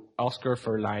go, Oscar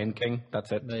for Lion King.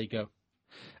 That's it. There you go.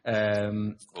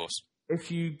 Of course. If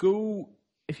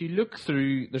you look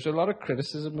through, there's a lot of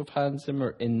criticism of Hans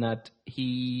Zimmer in that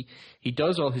he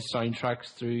does all his soundtracks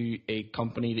through a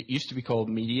company that used to be called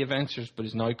Media Ventures, but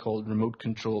is now called Remote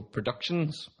Control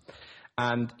Productions.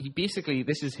 And he basically,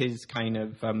 this is his kind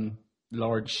of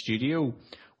large studio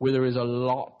where there is a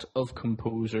lot of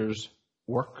composers'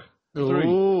 work.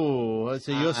 Oh,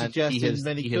 so you're And suggesting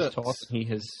many he has cooks. taught, he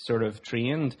has sort of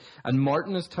trained, and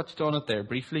Martin has touched on it there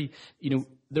briefly. You know,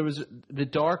 there was The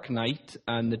Dark Knight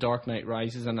and The Dark Knight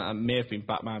Rises, and it may have been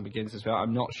Batman Begins as well.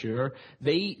 I'm not sure.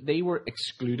 They were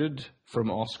excluded from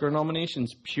Oscar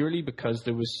nominations purely because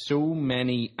there was so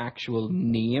many actual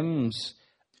names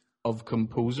of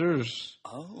composers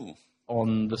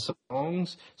on the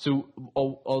songs. So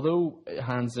although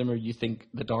Hans Zimmer, you think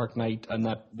The Dark Knight and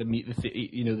that the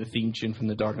theme tune from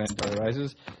The Dark Knight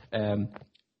Rises,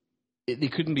 they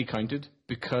couldn't be counted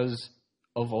because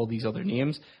of all these other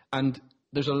names. And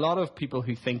there's a lot of people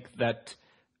who think that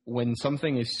when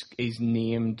something is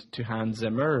named to Hans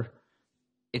Zimmer,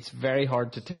 it's very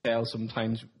hard to tell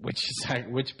sometimes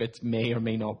which bits may or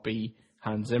may not be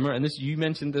Hans Zimmer. And this, you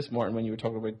mentioned this, Martin, when you were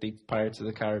talking about the Pirates of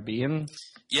the Caribbean.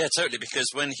 Yeah, totally. Because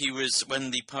when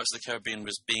the Pirates of the Caribbean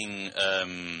was being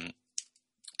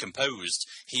composed,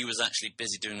 he was actually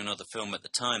busy doing another film at the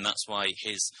time. That's why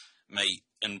his mate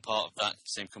and part of that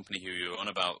same company who you were on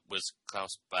about was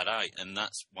Klaus Badai, and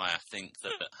that's why I think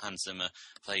that Hans Zimmer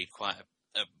played quite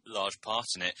a large part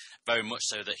in it. Very much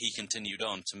so that he continued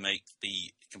on to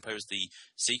compose the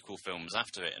sequel films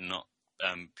after it, and not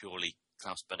purely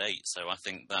Klaus Badai. So I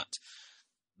think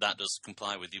that does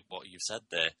comply with what you've said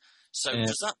there. So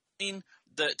does that mean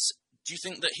that? Do you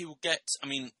think that he will get? I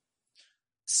mean,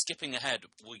 skipping ahead,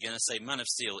 we're going to say Man of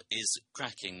Steel is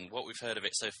cracking. What we've heard of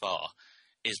it so far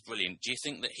is brilliant. Do you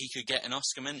think that he could get an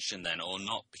Oscar mention then, or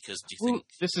not? Because do you think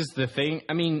this is the thing?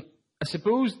 I mean, I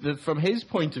suppose that from his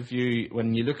point of view,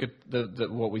 when you look at the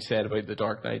what we said about the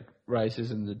Dark Knight Rises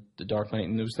and the Dark Knight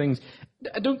and those things,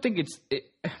 I don't think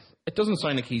it doesn't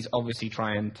sound like he's obviously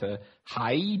trying to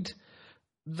hide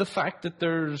the fact that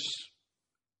there's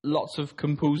lots of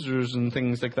composers and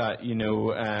things like that,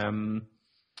 who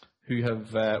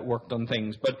have worked on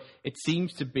things. But it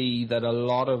seems to be that a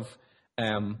lot of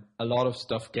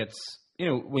stuff gets,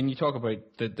 when you talk about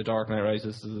the Dark Knight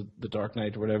Rises, the Dark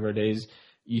Knight, whatever it is,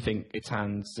 you think it's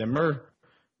Hans Zimmer.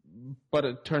 But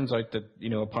it turns out that,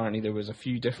 apparently there was a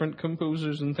few different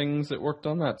composers and things that worked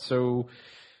on that. So,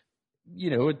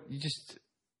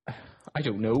 I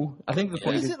don't know. I think the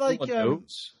point is, is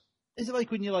it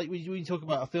like when you talk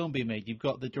about a film being made, you've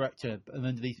got the director, and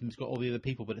underneath him's got all the other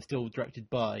people, but it's still directed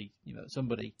by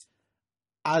somebody.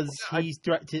 As he's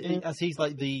directed, as he's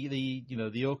like the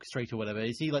orchestrator or whatever,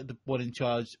 is he like the one in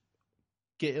charge,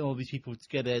 getting all these people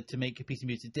together to make a piece of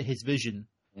music to his vision?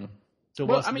 Yeah. So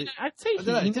I'd say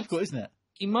it's difficult, isn't it?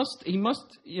 He must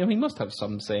have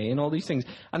some say in all these things.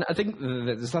 And I think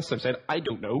as last I've said, I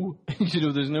don't know.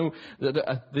 There's no.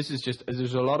 This is just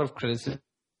there's a lot of criticism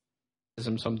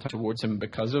sometimes towards him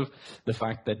because of the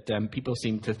fact that people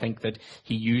seem to think that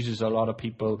he uses a lot of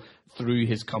people through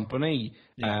his company.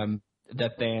 Yeah.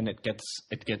 That then it gets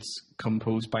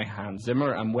composed by Hans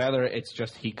Zimmer, and whether it's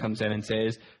just he comes in and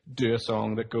says, do a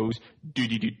song that goes do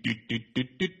do do do do do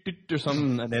do do or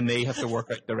something, and then they have to work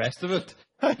out the rest of it.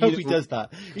 I hope he does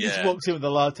that. He just walks in with a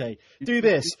latte. Do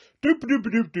this. Doop doop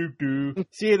doop doop doop.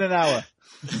 See you in an hour.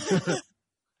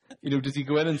 Does he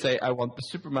go in and say, I want the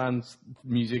Superman's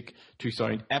music to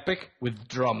sound epic with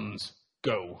drums?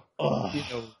 Go. Oh.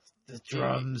 The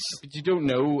drums. But you don't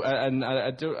know, and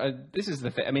this is the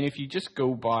thing. I mean, if you just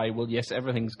go by, well, yes,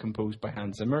 everything's composed by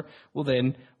Hans Zimmer, well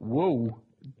then, whoa,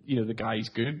 the guy's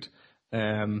good.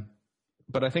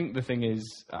 But I think the thing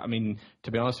is, I mean,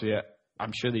 to be honest with you,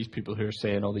 I'm sure these people who are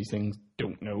saying all these things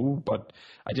don't know, but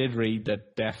I did read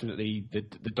that definitely the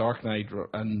Dark Knight or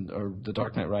the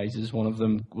Dark Knight Rises, one of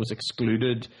them was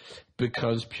excluded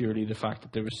because purely the fact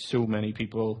that there were so many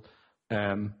people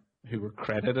who were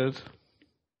credited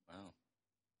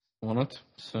on it.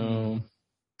 So,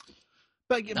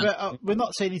 but we're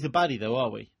not saying he's a baddie, though, are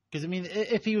we? Because I mean,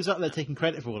 if he was out there taking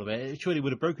credit for all of it, it surely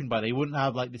would have broken by then. He wouldn't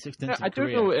have like this extensive career.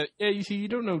 I don't know. Yeah, you see, you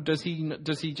don't know. Does he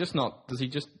just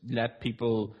let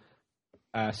people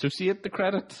associate the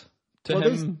credit to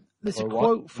him? There's a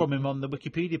quote from him on the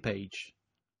Wikipedia page,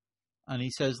 and he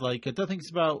says, like, I don't think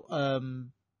it's about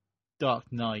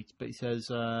Dark Knight, but he says,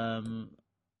 I'll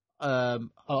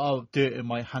do it in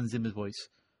my Hans Zimmer voice.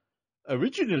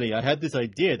 Originally, I had this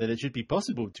idea that it should be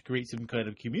possible to create some kind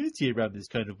of community around this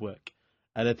kind of work.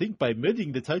 And I think by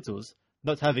merging the titles,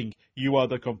 not having you are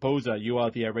the composer, you are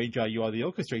the arranger, you are the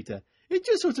orchestrator, it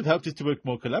just sort of helped us to work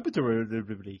more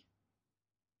collaboratively.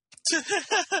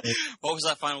 What was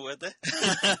that final word there?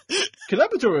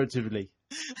 Collaboratively.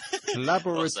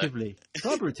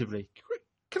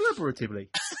 Collaboratively.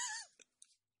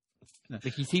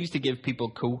 Like he seems to give people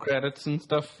co-credits and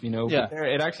stuff, Yeah. But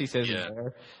it actually says in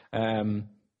there.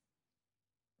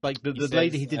 Like the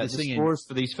lady he did the singing. The scores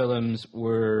for these films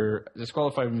were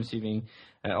disqualified from receiving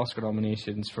Oscar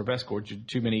nominations for Best Score due to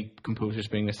too many composers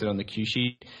being listed on the cue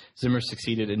sheet. Zimmer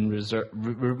succeeded in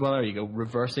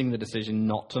reversing the decision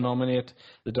not to nominate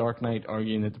The Dark Knight,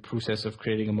 arguing that the process of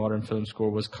creating a modern film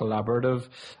score was collaborative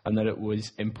and that it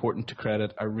was important to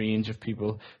credit a range of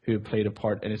people who had played a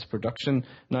part in its production.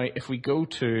 Now, if we go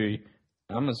to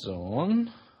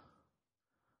Amazon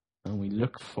and we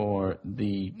look for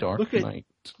The Dark Knight.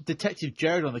 Detective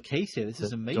Jared on the case here. This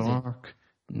is amazing. Dark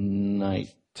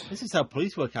Knight. This is how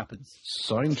police work happens.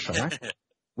 Soundtrack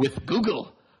with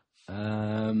Google.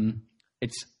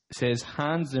 It says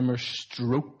Hans Zimmer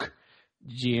stroke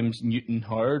James Newton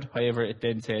Howard. However, it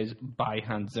then says by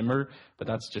Hans Zimmer, but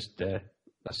that's just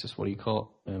what do you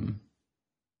call it?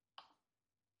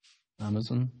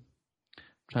 Amazon.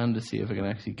 Trying to see if I can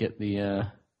actually get the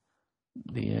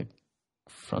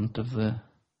front of the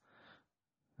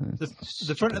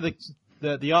front of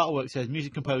the artwork says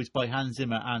music composed by Hans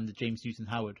Zimmer and James Newton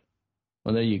Howard.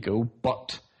 Well, there you go.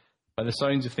 But by the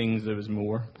sounds of things, there was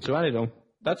more. So I don't know.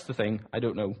 That's the thing. I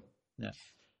don't know. Yeah.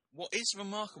 What is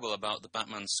remarkable about the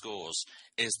Batman scores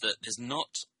is that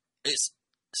it's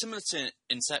similar to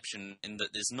Inception in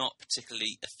that there's not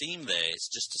particularly a theme there. It's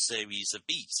just a series of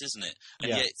beats, isn't it? And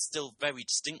Yeah. yet it's still very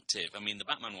distinctive. I mean, the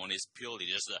Batman one is purely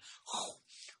just a...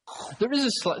 There is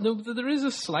a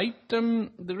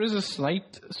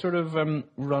slight, sort of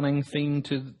running theme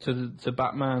to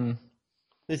Batman.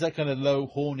 There's that kind of low,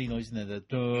 horny noise in there. The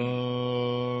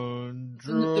dun,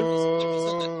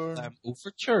 dun.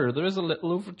 Overture. There is a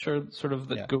little overture sort of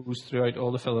that goes throughout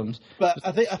all the films. But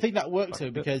I think that works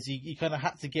though because you kind of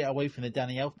had to get away from the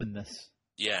Danny Elfman-ness.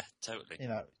 Yeah, totally. You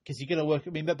know, because you're going to work.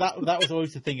 I mean, that was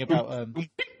always the thing about. Boom,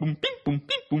 boom, boom,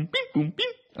 boom, boom, boom.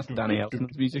 That's Danny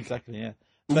Elfman's music. Exactly. Yeah.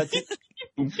 But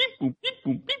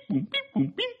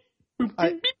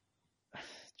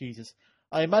Jesus,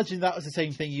 I imagine that was the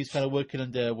same thing he was kind of working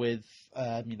under with,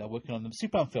 working on the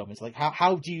Superman film. It's like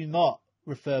how do you not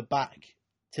refer back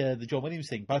to the John Williams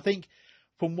thing? But I think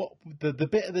from what the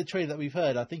bit of the trailer that we've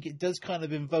heard, I think it does kind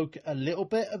of invoke a little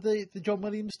bit of the John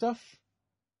Williams stuff,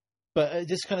 but it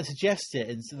just kind of suggests it,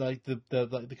 and so like the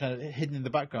kind of hidden in the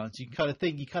background. So you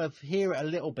kind of hear it a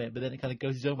little bit, but then it kind of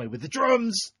goes its own way with the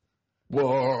drums.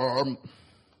 Worm.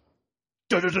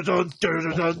 Dun, dun, dun, dun, dun,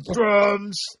 dun, dun,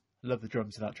 drums. Love the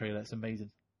drums in that trailer. It's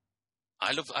amazing.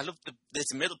 I love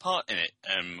there's a middle part in it,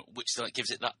 which like gives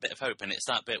it that bit of hope, and it's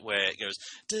that bit where it goes.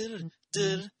 Do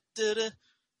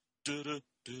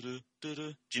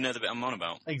you know the bit I'm on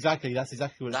about? Exactly. That's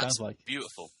exactly what it That's sounds like.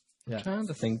 beautiful. Yeah. I'm trying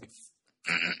to think.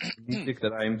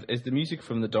 Is the music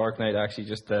from The Dark Knight actually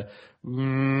just the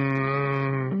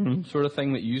sort of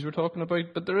thing that you were talking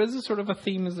about? But there is a sort of a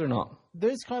theme, is there not?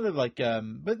 There's kind of like,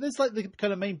 but there's like the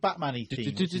kind of main Batman-y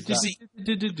theme. which is that-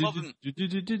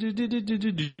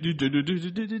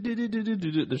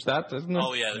 There's that, isn't there?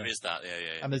 Oh yeah, there is that.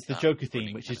 Yeah. And there's the That Joker theme,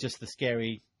 running which is kind just the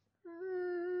scary.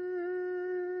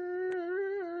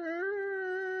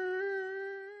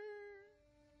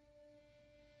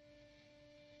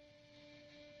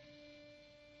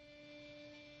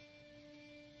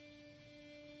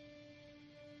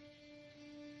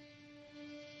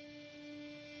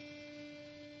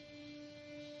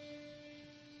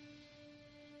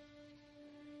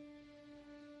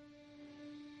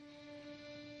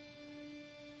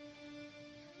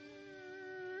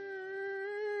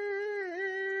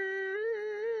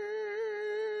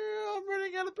 I'm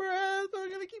running out of breath. I'm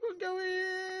gonna keep on going.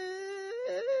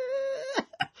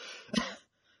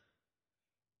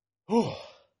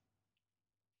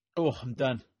 Oh, I'm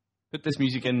done. Put this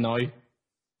music in now.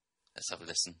 Let's have a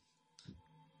listen.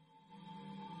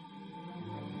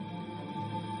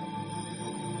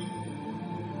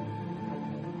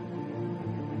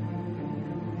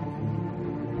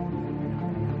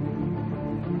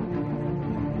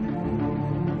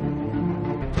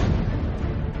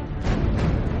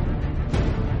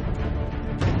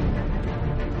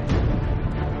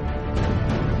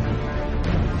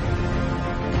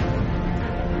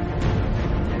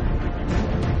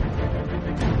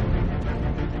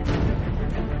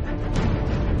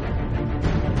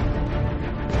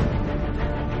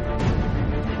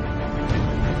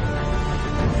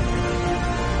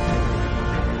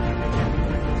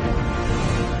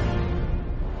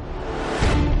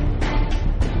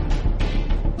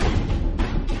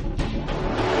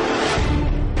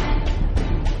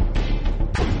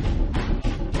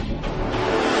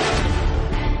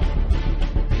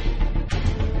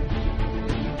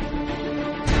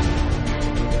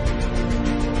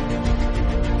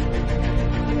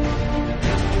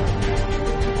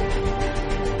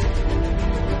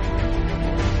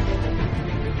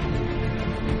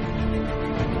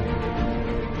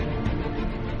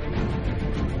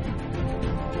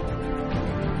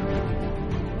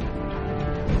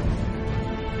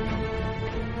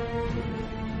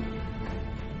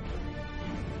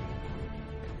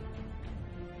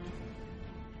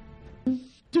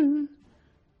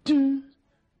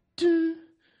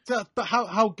 So, but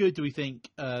how good do we think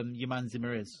your man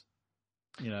Zimmer is?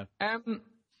 You know,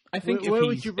 I think Where if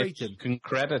would you rate if him? you can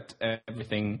credit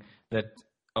everything that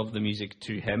of the music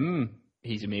to him,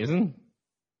 he's amazing.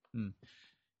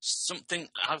 Something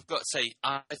I've got to say,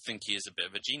 I think he is a bit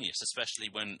of a genius, especially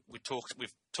when we've talked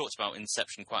about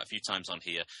Inception quite a few times on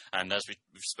here, and as we've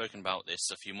spoken about this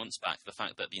a few months back, the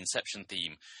fact that the Inception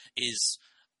theme is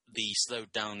the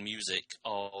slowed down music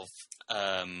of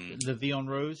the Vion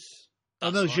Rose. Oh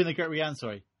that's no, right. Je ne regrette rien.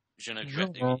 Sorry. Je ne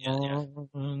regrette.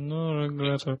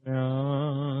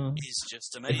 Is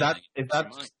just amazing. Is that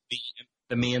Right.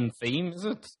 the main theme? Is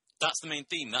it? That's the main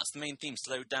theme. That's the main theme.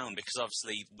 Slowed down because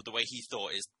obviously the way he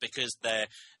thought is because they're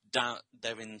down,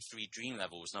 they're in 3 dream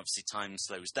levels, and obviously time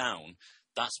slows down.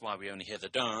 That's why we only hear the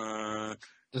dun.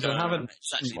 Does it have an?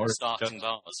 It's actually or the starting just-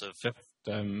 bars of.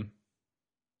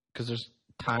 Because there's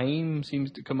time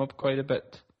seems to come up quite a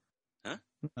bit. Huh?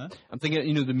 I'm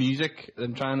thinking, the music.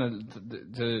 I'm trying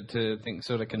to think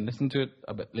so that I can listen to it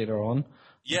a bit later on.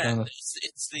 Yeah, Kinda-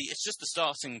 it's just the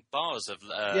starting bars of.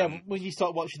 When you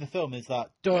start watching the film, there's that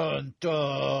dun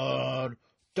dun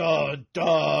dun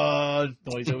dun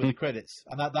noise over the credits,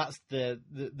 and that's the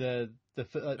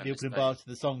opening bars to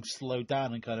the song slowed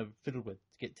down and kind of fiddled with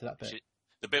to get to that bit.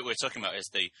 The bit we're talking about is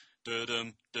the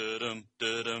dum dum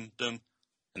dum dum,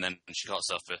 and then she cuts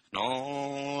off the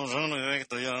no.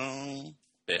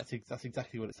 That's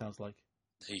exactly what it sounds like.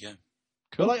 There you go.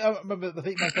 But I remember, I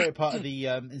think my favorite part of the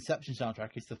Inception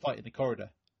soundtrack is the fight in the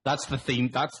corridor. That's the theme.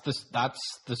 That's the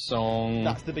song.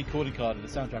 That's the big calling card of the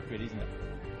soundtrack, really, isn't it?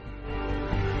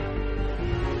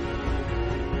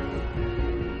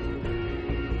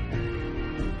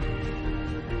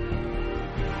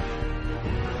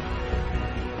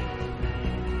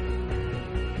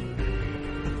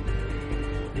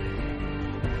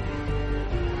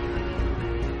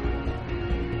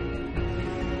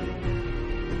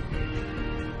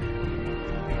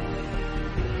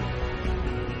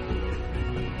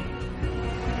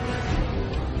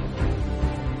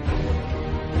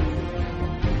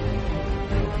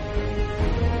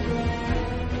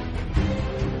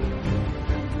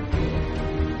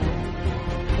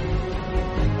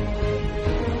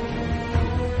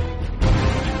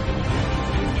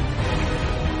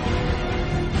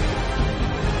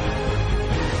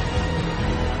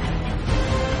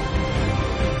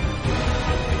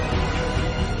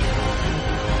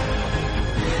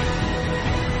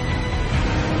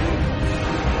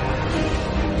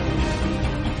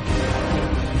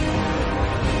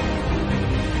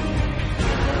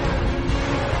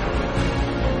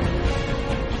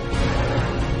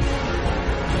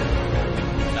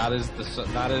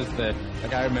 That is the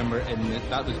like I remember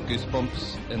that was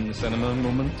Goosebumps in the cinema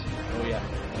moment. Oh yeah.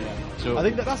 So I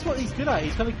think that's what he's good at.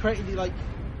 He's kind of creating he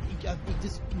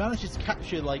just manages to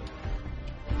capture like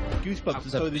goosebumps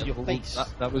and so in your face.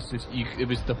 That was just it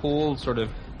was the whole sort of,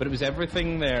 but it was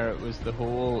everything there. It was the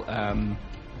whole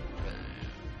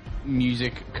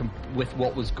music with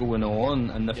what was going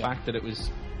on, and the fact that it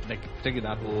was like particularly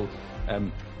that whole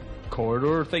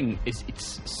corridor thing is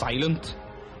it's silent,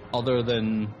 other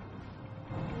than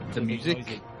the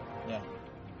music. Yeah.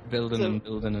 Building and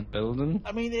building and building.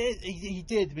 I mean, he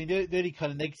did. I mean, the only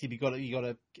kind of negative you got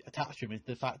to attach to him is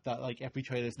the fact that like every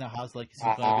trailer now has like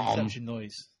some kind of Inception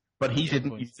noise. But he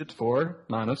didn't use it for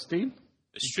Man of Steel.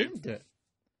 It's true. Didn't do it.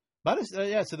 Man of,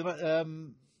 so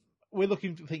we're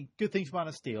looking for good things for Man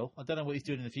of Steel. I don't know what he's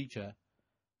doing in the future,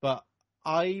 but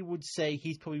I would say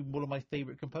he's probably one of my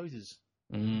favorite composers.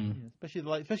 Especially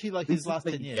like his last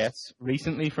 10 years. Yes,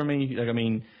 recently for me, like I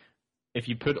mean, if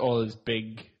you put all his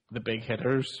the big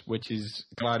hitters, which is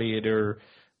Gladiator,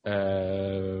 let's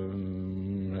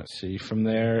see, from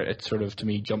there it sort of to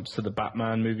me jumps to the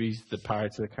Batman movies, the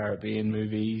Pirates of the Caribbean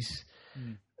movies,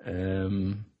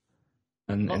 and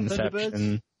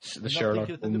Inception, the Sherlock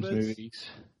Holmes movies.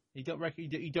 You don't rate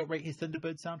his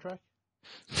Thunderbird soundtrack?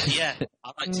 Yeah,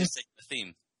 I like to sing the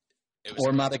theme.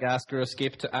 Or Madagascar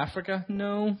Escape to Africa?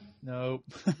 No. No.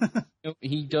 No,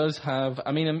 he does have.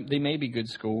 I mean, they may be good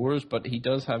scores, but he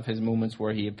does have his moments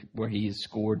where he has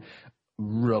scored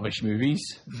rubbish movies.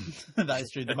 That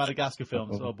is true. The Madagascar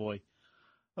films. Oh boy.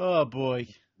 Oh boy.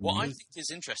 What I think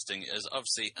is interesting is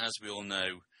obviously, as we all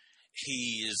know,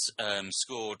 he's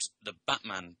scored the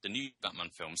new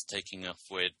Batman films, taking off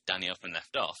where Danny Elfman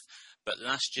left off. But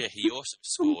last year he also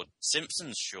scored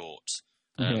Simpsons short.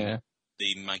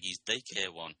 The Maggie's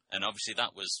Daycare one, and obviously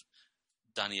that was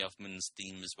Danny Elfman's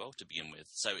theme as well to begin with.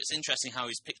 So it's interesting how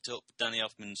he's picked up Danny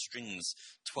Elfman's strings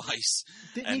twice.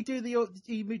 Didn't he do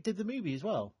he did the movie as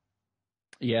well?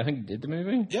 Yeah, I think he did the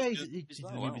movie. Yeah, he did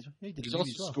the movie. He's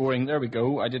also scoring. There we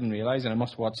go. I didn't realise, and I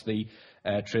must watch the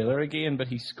trailer again. But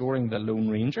he's scoring the Lone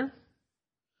Ranger.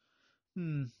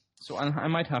 So I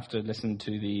might have to listen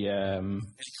to the. Really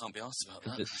can't be asked about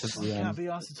that. Can't be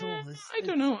asked at all. I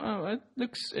don't know.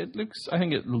 It looks. I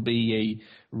think it'll be a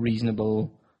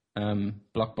reasonable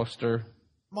blockbuster.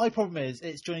 My problem is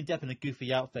it's Johnny Depp in a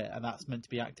goofy outfit, and that's meant to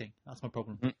be acting. That's my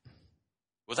problem.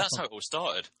 Well, that's how it all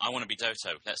started. I want to be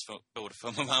Doto. Let's build a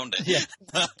film around it. Yeah.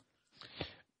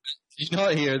 you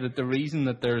not hear that the reason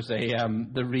that there's he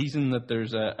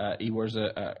wears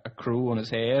a crow on his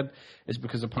head is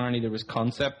because apparently there was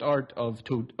concept art of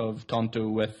Tonto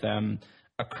with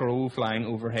a crow flying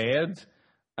overhead,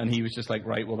 and he was just like,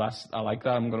 right, well I like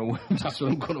that. That's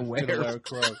what I'm gonna wear. Gonna wear a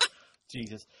crow.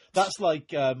 Jesus, that's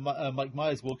like Mike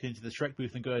Myers walking into the Shrek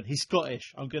booth and going, "He's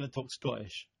Scottish. I'm going to talk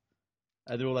Scottish."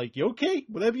 And they're all like, "You okay?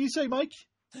 Whatever you say, Mike.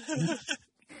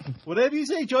 Whatever you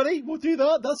say, Johnny. We'll do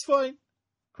that. That's fine."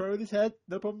 Crow with his head,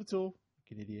 no problem at all.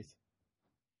 Fucking idiot.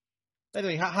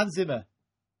 Anyway, Hans Zimmer,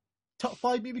 top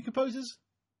 5 movie composers.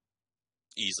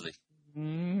 Easily.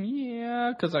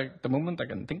 Yeah, because at the moment I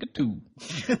can think of 2.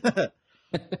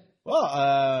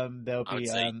 Well, there'll I would be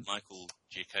say Michael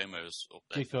Giacomo's up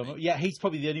there. for Giacomo. me. Yeah, he's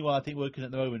probably the only one I think working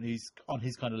at the moment who's on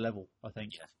his kind of level. I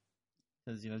think. Yeah.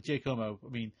 Because Giacomo. I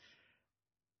mean,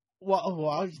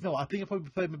 I think I probably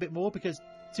prefer him a bit more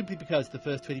simply because the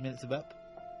first 20 minutes of Up.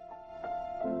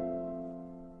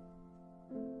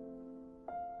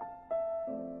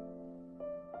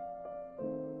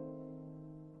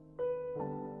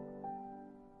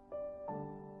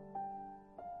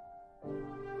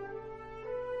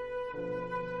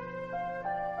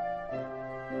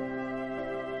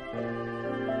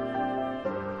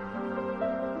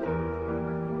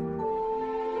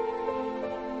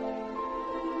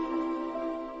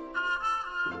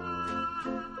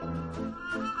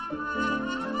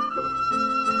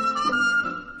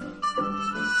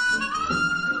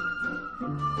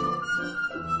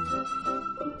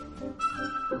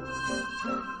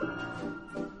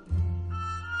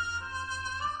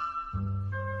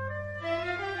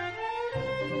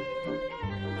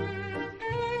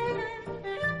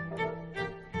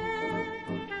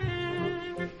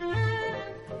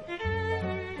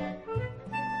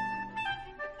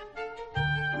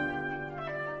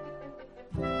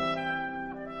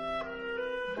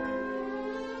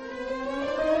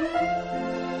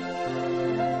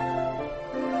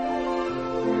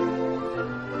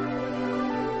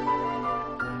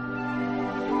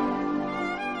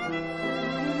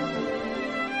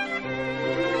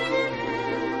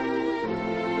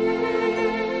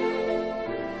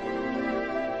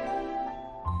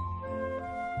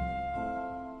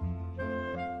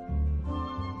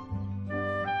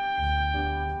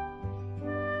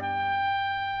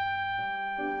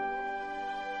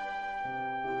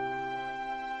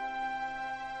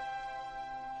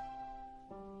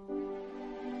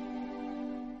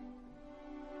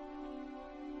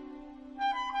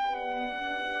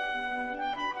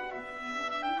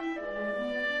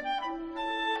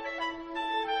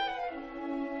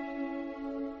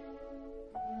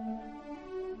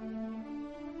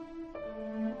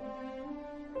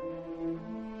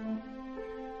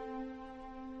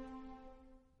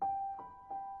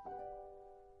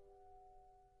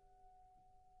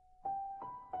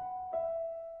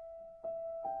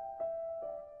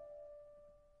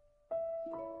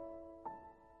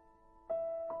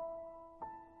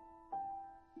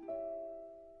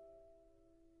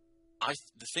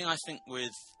 The thing I think with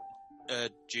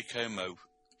Giacomo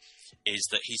is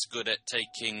that he's good at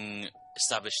taking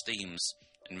established themes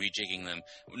and rejigging them.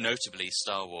 Notably,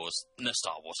 Star Wars. No,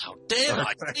 Star Wars. How dare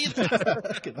I say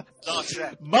that? Star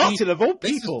Trek. Martin of all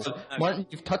people. Martin,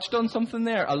 you've touched on something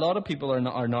there. A lot of people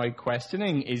are now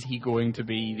questioning: is he going to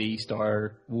be the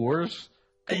Star Wars?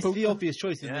 It's the obvious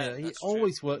choice, isn't Yeah, it? He that's true.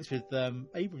 always works with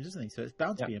Abrams, doesn't he? So it's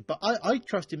bound to be him. But I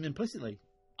trust him implicitly.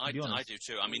 I be honest. do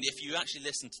too. I mean, if you actually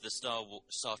listen to the Star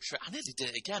Trek, I nearly did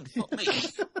it again. Fuck me.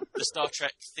 The Star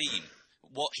Trek theme.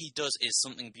 What he does is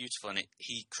something beautiful, and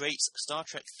he creates a Star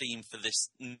Trek theme for this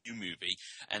new movie,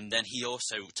 and then he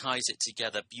also ties it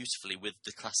together beautifully with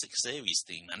the classic series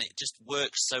theme, and it just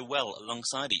works so well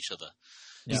alongside each other.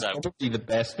 Yeah, So, probably the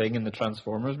best thing in the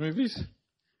Transformers movies.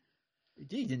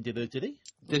 He didn't do those, did he?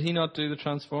 Did he not do the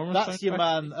Transformers? That's your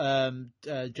soundtrack? man,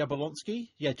 Jablonski.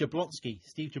 Yeah, Jablonski.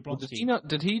 Steve Well, Jablonski.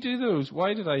 did he do those?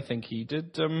 Why did I think he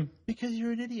did? Because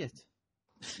you're an idiot.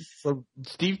 Well,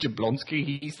 Steve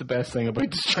Jablonski, he's the best thing about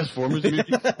the Transformers movie.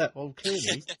 Well,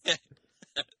 clearly.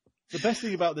 The best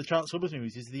thing about the Transformers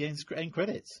movies is the end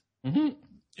credits. Mm-hmm.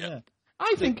 Yeah.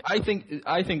 I think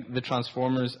the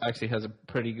Transformers actually has a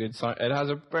pretty good sound. It has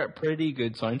a pretty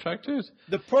good soundtrack to it.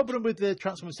 The problem with the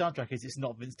Transformers soundtrack is it's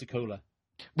not Vince DiCola.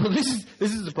 Well, this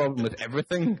is the problem with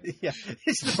everything. Yeah,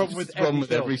 it's the problem with It's the problem every with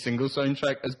film. every single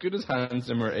soundtrack. As good as Hans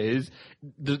Zimmer is,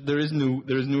 there is no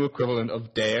equivalent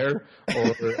of Dare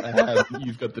or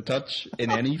You've Got the Touch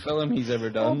in any film he's ever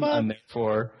done, man. and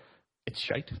therefore it's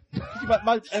shite.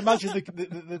 Imagine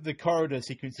the corridor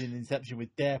sequence in Inception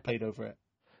with Dare played over it.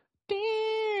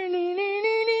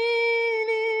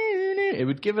 It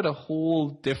would give it a whole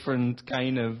different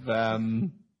kind of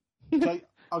So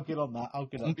I'll get on that. I'll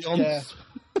get on. Dare, ambiance.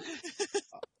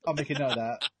 I'll make a note of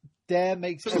that. Dare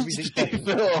makes everything better.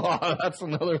 Oh, that's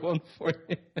another one for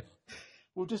you.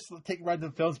 We'll just take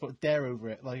random films, but Dare over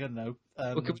it. Like, I don't know.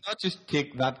 Well, could we not just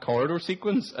take that corridor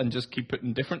sequence and just keep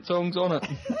putting different songs on it?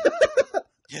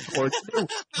 Or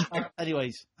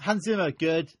Anyways, Hans Zimmer,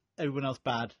 good. Everyone else,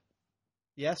 bad.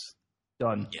 Yes?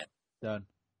 done. Done.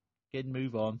 Good,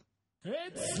 move on.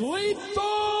 It's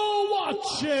lethal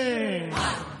watching.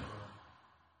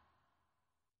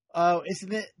 Oh,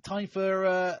 isn't it time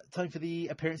for the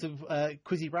appearance of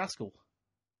Quizzy Rascal?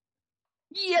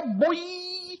 Yeah, boy.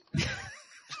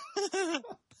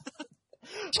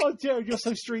 Oh, Jared, you're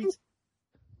so street.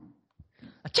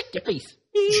 I check your face.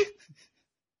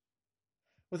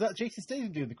 Was that Jason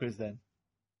Statham doing the quiz then?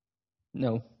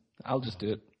 No, I'll just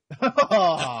do it.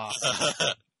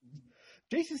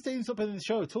 Jason Statham's not been in the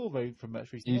show at all very from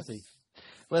much recently, has he?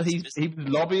 Well, he was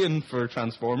lobbying for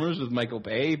Transformers with Michael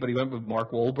Bay, but he went with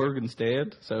Mark Wahlberg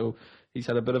instead. So he's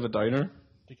had a bit of a downer.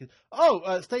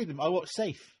 Statham, I watched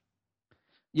Safe.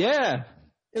 Yeah,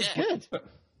 It was good.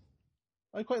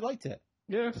 I quite liked it.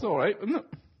 yeah, it's all right, isn't it?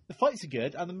 The fights are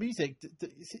good, and the music,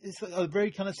 it's like a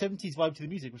very kind of 70s vibe to the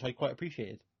music, which I quite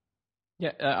appreciated.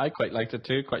 Yeah, I quite liked it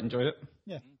too. Quite enjoyed it.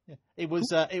 Yeah. It was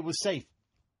safe.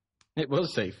 It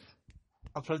was safe.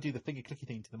 I'm trying to do the finger clicky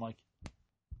thing to the mic.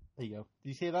 There you go. Did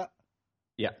you hear that?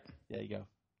 Yeah. There you go.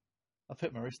 I've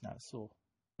hit my wrist now. It's sore.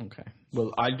 Okay.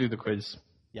 Well, I'll do the quiz.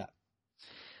 Yeah.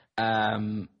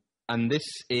 And this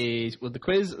is the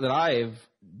quiz that I have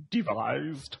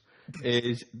devised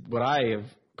is what I have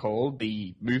called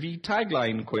the movie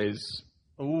tagline quiz.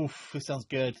 Oof, this sounds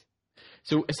good.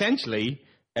 So essentially,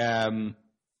 and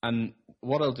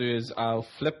what I'll do is I'll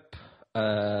flip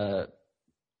a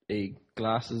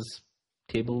glasses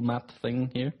table mat thing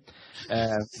here.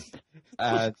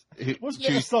 Wasn't it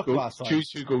a stock glass line? Choose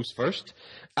who goes first,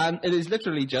 and it is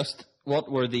literally just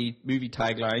what were the movie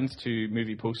taglines to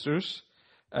movie posters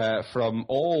from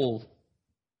all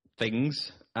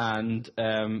things, and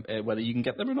whether you can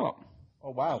get them or not. Oh,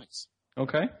 wow. Nice.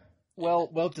 Okay.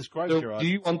 Well described, So, Gerard. do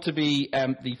you want to be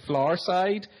the Flower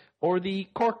side or the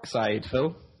Cork side,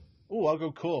 Phil? Oh, I'll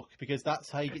go Cork, because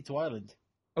that's how you get to Ireland.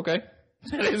 Okay.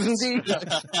 It is indeed.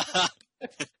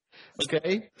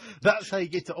 Okay. That's how you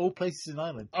get to all places in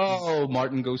Ireland. Oh,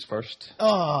 Martin goes first.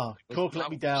 Oh, Cork let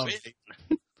me down.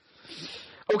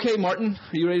 Okay, Martin,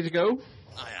 are you ready to go?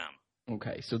 I am.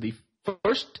 Okay, so the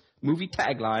first movie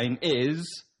tagline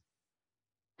is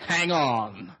Hang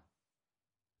On.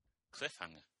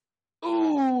 Cliffhanger.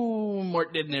 Ooh,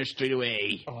 Martin in there straight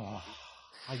away. Oh,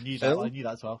 I knew that. Phil? I knew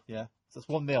that as well. Yeah. So it's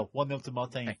 1-0. 1-0 to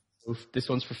Martin. So this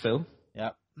one's for Phil.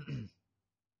 Yeah.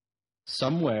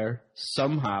 Somewhere,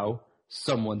 somehow,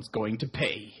 someone's going to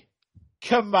pay.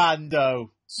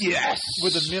 Commando Yes!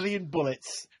 with 1,000,000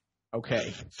 bullets.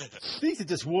 Okay. These are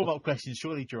just warm-up questions,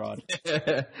 surely, Gerard.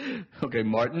 Okay,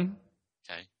 Martin.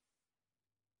 Okay.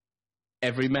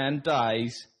 Every man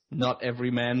dies, not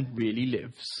every man really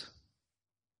lives.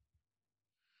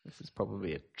 This is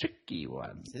probably a tricky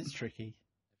one. This is tricky.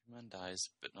 Every man dies,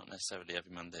 but not necessarily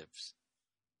every man lives.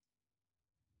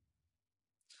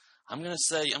 I'm going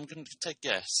to take a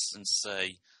guess and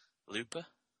say Looper.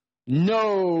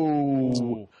 No!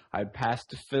 Ooh. I passed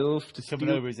to Phil to Coming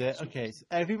steal. over, is it? Okay, so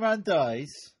every man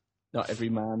dies. Not every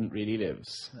man really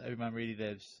lives. Not every man really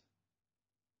lives.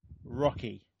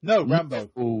 Rocky. No, Rambo.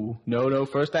 Oh, no,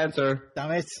 first answer.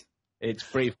 Damn it. It's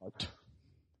Braveheart.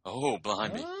 Oh,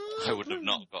 blimey. I would have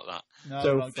not got that. No,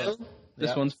 So, not Phil, good. this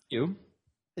Yeah. one's for you.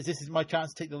 This is my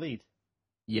chance to take the lead.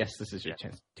 Yes, this is your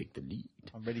chance to take the lead.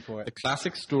 I'm ready for The it.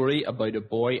 classic story about a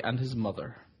boy and his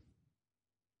mother.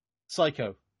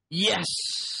 Psycho. Yes!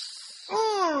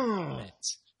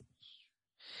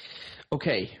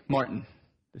 Okay, Martin,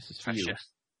 this is for you. Pressure.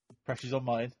 Pressure's on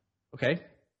mine. Okay?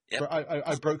 Yep.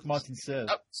 I broke Martin's serve.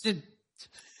 Oh, Sid.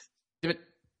 Give it.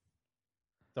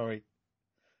 Sorry.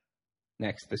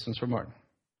 Next, this one's for Martin.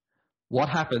 What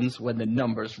happens when the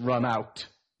numbers run out?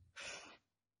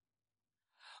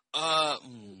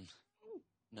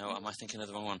 No, am I thinking of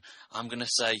the wrong one? I'm going to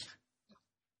say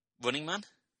Running Man.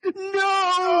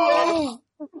 No!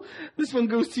 This one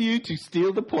goes to you to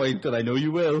steal the point, and I know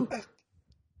you will.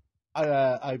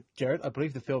 Jared, I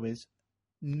believe the film is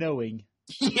Knowing.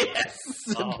 Yes!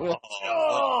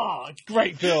 Oh,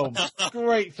 great film.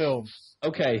 Great film.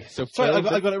 Okay, so Sorry,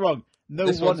 Phil, I got it wrong. No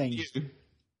this one's for running. you.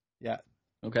 Yeah,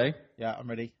 Okay? yeah, I'm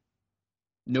ready.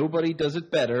 Nobody does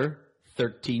it better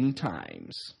 13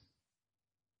 times.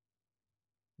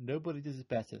 Nobody does it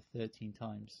better 13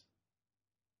 times.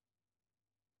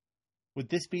 Would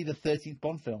this be the 13th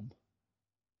Bond film?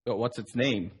 But what's its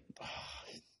name?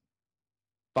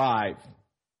 5.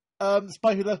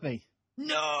 Spy Who Loved Me.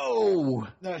 No!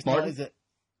 No, it's Martin? not, is it?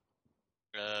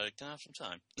 Can I have some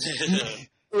time?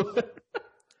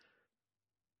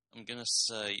 I'm gonna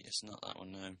say it's not that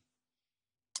one. No.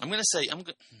 I'm gonna say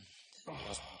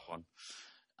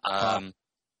one.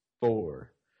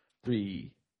 4,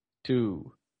 3,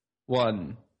 2,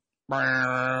 1.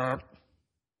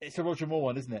 It's a Roger Moore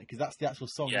one, isn't it? Because that's the actual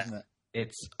song, Yeah. isn't it?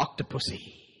 It's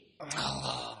Octopussy.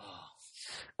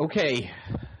 Okay,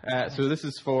 so this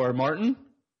is for Martin.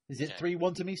 Is it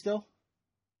 3-1 to me still?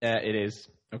 It is.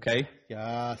 Okay.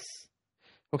 Yes.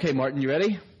 Okay, Martin, you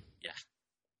ready? Yeah.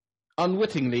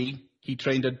 Unwittingly, he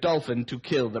trained a dolphin to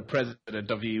kill the President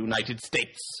of the United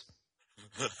States.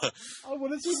 I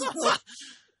want to see this one.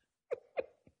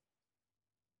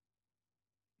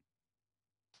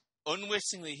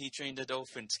 Unwittingly, he trained a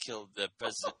dolphin to kill the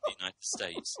President of the United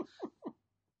States.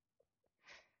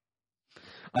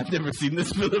 I've never seen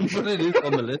this film, but it is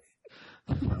on the list.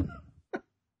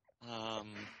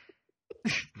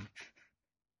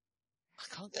 I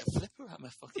can't get Flipper out of my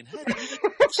fucking head.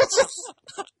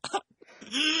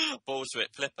 Balls to it,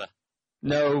 Flipper.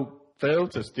 No, Phil,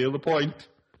 to steal the point.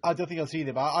 I don't think I've seen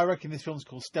it, but I reckon this film's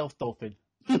called Stealth Dolphin.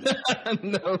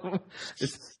 No,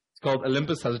 it's called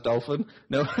Olympus Has a Dolphin.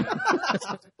 No,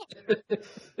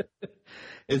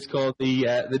 it's called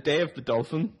the Day of the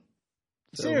Dolphin.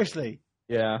 So, Seriously?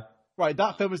 yeah. Right,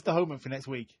 that film is the homework for next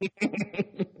week.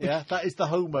 Yeah, that is the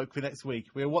homework for next week.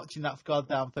 We're watching that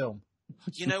goddamn film.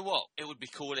 You know what? It would be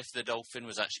cool if the dolphin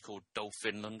was actually called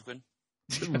Dolphin Lundgren.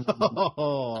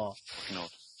 Oh, No.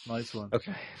 nice one.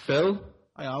 Okay, Phil.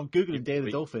 I'm Googling Day of the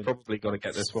We Dolphin. Probably got to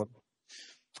get this one.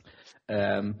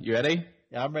 You ready?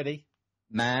 Yeah, I'm ready.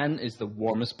 Man is the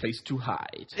warmest place to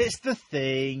hide. It's The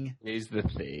Thing. Is the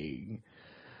thing.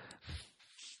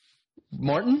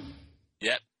 Martin,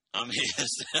 Yep, I'm here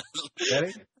still.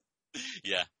 ready?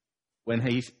 Yeah. When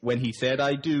he said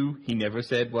I do, he never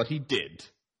said what he did.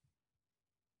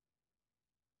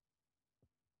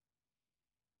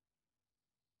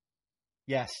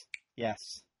 Yes.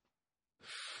 Yes.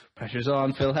 Pressure's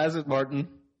on. Phil has it, Martin.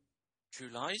 True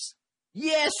Lies?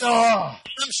 Yes! Oh,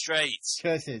 I'm straight.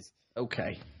 curses.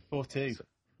 Okay. 4-2.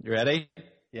 You ready?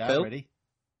 Yeah, Phil? I'm ready.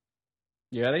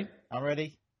 You ready? I'm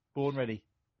ready. Born ready.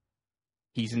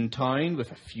 He's in town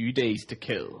with a few days to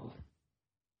kill.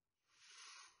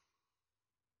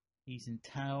 He's in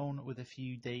town with a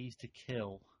few days to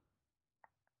kill.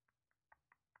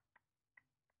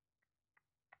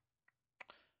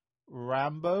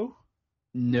 Rambo?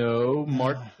 No,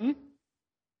 Martin.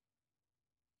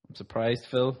 I'm surprised,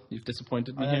 Phil. You've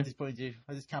disappointed me I here. disappointed you.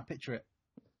 I just can't picture it.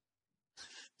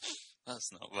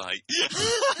 That's not right.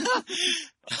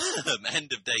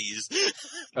 End of days.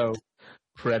 Oh,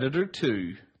 Predator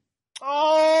 2.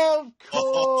 Oh, of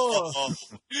course!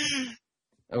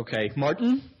 Okay,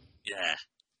 Martin. Yeah.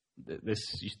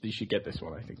 You should get this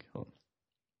one, I think. Hold on.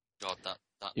 God,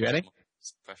 that You ready?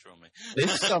 puts pressure on me.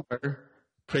 This summer,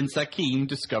 Prince Akeem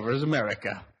discovers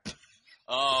America.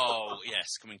 Oh,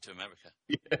 yes, coming to America.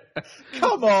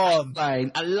 Come on!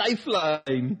 Fine, a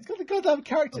lifeline. It's got the goddamn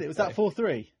character in it. Was that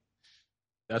 4-3?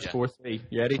 That's Yeah. 4-3.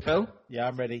 You ready, Phil? Yeah,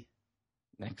 I'm ready.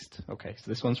 Next. Okay, so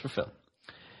this one's for Phil.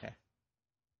 Okay.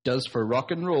 Does for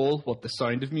rock and roll what the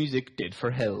Sound of Music did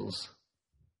for Hills.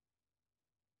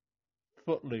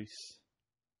 Footloose.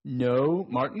 No,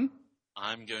 Martin?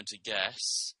 I'm going to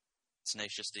guess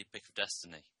Tenacious D, Pick of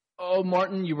Destiny. Oh,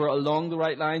 Martin, you were along the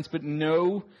right lines, but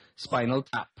no, Spinal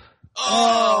Tap.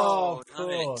 Oh, of damn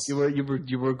it. course. You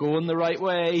were going the right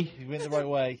way. You went the right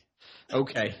way.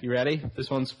 Okay, you ready? This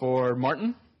one's for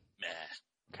Martin. Meh.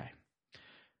 Okay.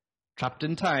 Trapped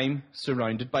in time,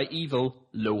 surrounded by evil,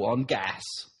 low on gas.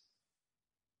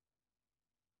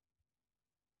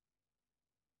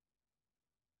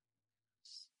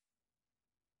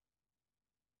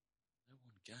 No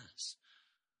one gas.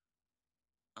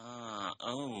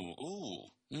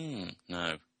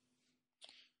 No.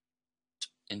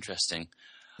 Interesting.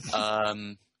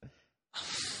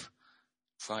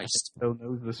 Christ. Phil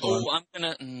knows this one. Oh, I'm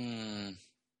gonna.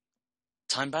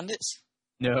 Time Bandits?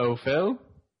 No, Phil?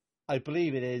 I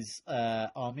believe it is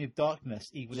Army of Darkness,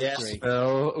 Evil History.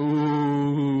 Phil.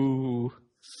 Ooh.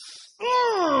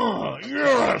 Oh,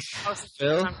 yes!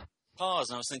 Phil? Cars,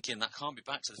 and I was thinking that can't be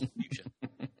Back to the Future.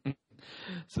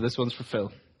 So this one's for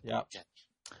Phil. Yeah. Okay.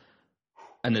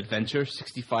 An adventure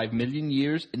 65 million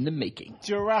years in the making.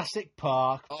 Jurassic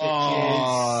Park. Bitches.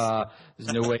 Oh,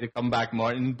 there's no way to come back,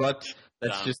 Martin. But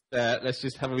Damn. let's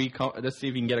just have a wee. Let's see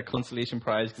if we can get a consolation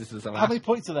prize. 'Cause this is the How last. many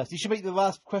points are left? You should make the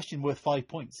last question worth 5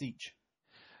 points each.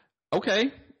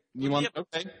 Okay. You want?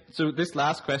 Okay. So this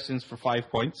last question's for 5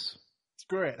 points.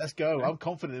 Screw it, let's go. I'm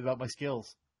confident about my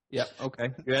skills. Yeah. Okay.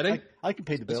 You ready? I can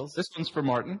pay the bills. This one's for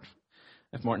Martin.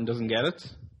 If Martin doesn't get it,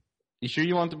 you sure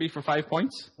you want to be for 5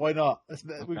 points? Why not?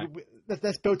 Okay.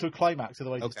 Let's build to a climax,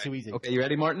 otherwise it's too easy. Okay. You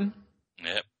ready, Martin?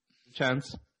 Yep.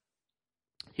 Chance.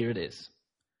 Here it is.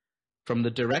 From the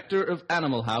director of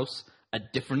Animal House, a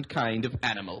different kind of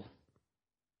animal.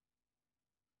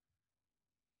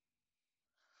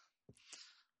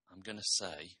 I'm going to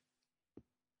say...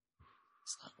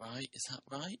 Is that right? Is that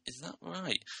right? Is that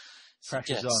right?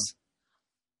 Pressure's Yes. on.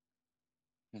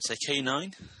 I'm going to say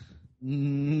K9.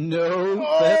 No.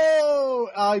 Oh,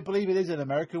 I believe it is an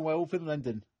American Werewolf in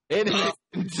London. It is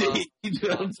indeed.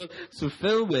 So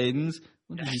Phil wins.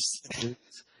 Yes.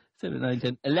 7, 9,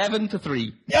 10, 11 to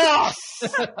 3. Yes!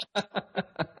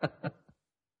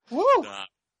 Woo! That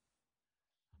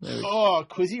Oh,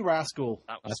 Quizzy Rascal.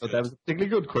 I was thought good. that was a particularly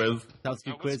good quiz. That was a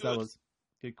good That was quiz, that good. was.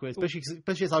 Good quiz.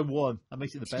 Especially as I won. That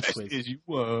makes it the best quiz. Because you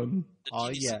won. The Oh,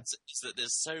 genius yeah. is that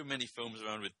there's so many films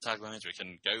around with taglines we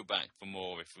can go back for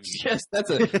more if we Yes,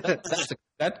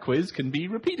 that quiz can be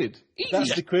repeated.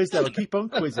 That's the quiz that will keep on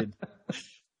quizzing.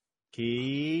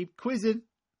 Keep quizzing.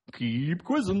 Keep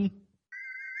quizzing.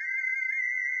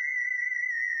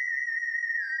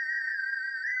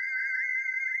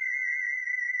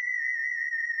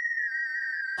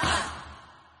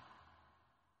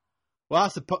 Well,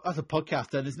 that's a podcast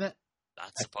then, isn't it?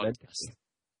 That's a podcast.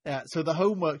 Yeah, so the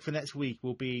homework for next week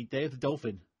will be Day of the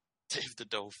Dolphin. Dave the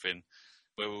Dolphin,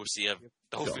 where we'll see a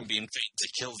dolphin being trained to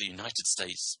kill the United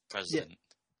States president.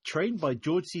 Trained by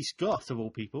George C. Scott, of all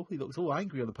people. He looks all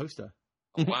angry on the poster.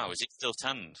 Oh, wow, is he still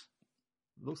tanned?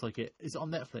 Looks like it. Is it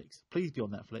on Netflix? Please be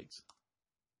on Netflix.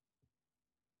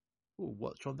 Oh,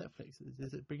 watch on Netflix.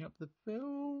 Does it bring up the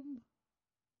film?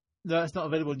 No, it's not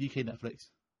available on UK Netflix.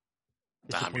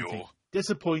 Damn you.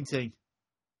 Disappointing.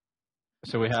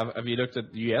 So we have you looked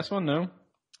at the US one? No?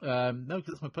 No,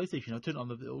 because that's my PlayStation. I'll turn it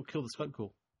on. It'll kill the Skype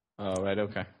call. Oh, right,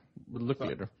 okay. We'll look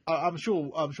later. I'm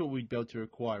sure we'd be able to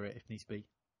acquire it if needs be.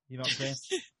 You know what I'm saying?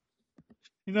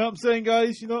 You know what I'm saying,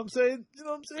 guys? You know what I'm saying? You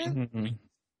know what I'm saying? Mm-hmm.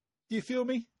 Do you feel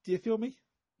me? Do you feel me?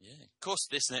 Yeah. Of course,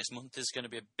 this next month is going to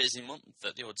be a busy month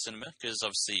at the old cinema because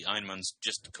obviously Iron Man's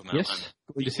just come out. Yes,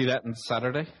 And going to see that on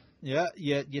Saturday. Yeah,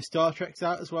 your Star Trek's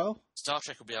out as well. Star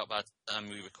Trek will be out by the time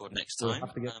we record next We'll time.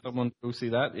 have to get someone to go see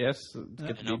that, yes. Get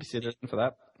the And babysitter in for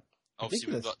that. Obviously,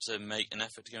 we've Ridiculous. got to make an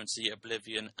effort to go and see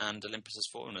Oblivion and Olympus Has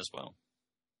Fallen as well.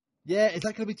 Yeah, is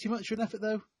that going to be too much of an effort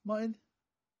though, Martin?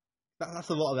 That's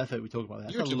a lot of effort we talk about.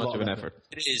 That's You're a too lot much of an effort.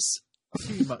 It is.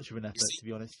 Too much of an effort, see- to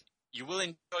be honest. You will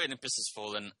enjoy Olympus Has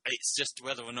Fallen. It's just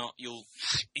whether or not you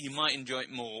might enjoy it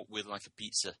more with like a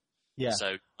pizza. Yeah. So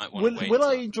you might want to wait. Will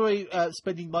I until- enjoy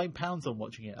spending £9 on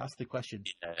watching it? That's the question.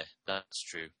 Yeah, that's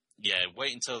true. Yeah,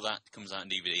 wait until that comes out on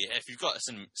DVD. If you've got a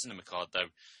cinema card, though,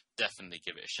 definitely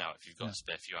give it a shout. If you've got a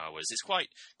spare few hours, it's quite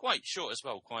short as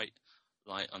well. Quite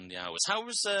light on the hours. How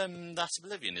was that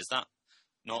Oblivion? Is that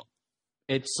not?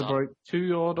 It's So- about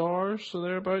 2 odd hours, so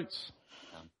thereabouts.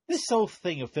 This whole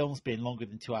thing of films being longer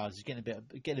than 2 hours is getting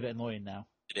a bit annoying now.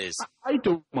 It is. I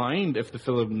don't mind if the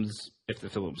film's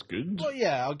good. Well,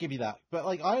 yeah, I'll give you that. But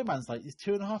like Iron Man's like it's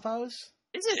 2.5 hours.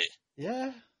 Is it?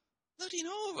 Yeah, Bloody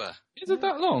Nora. Is it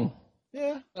that long?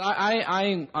 yeah.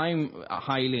 I'm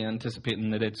highly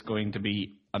anticipating that it's going to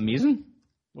be amazing.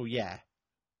 Well, yeah,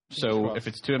 So crossed. if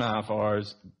it's 2.5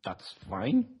 hours, that's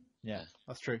fine. yeah.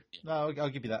 That's true. No, I'll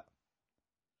give you that.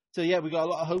 So yeah, we got a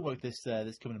lot of homework this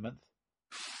coming month,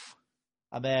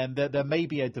 and then there may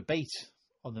be a debate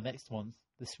on the next one.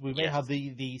 We may Yes. have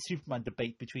the Superman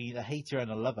debate between a hater and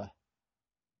a lover.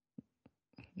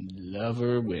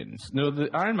 Lover wins. No, the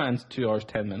Iron Man's 2 hours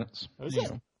 10 minutes. Oh, is You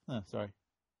it? know. Oh, sorry.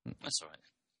 That's all right.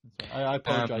 That's right. I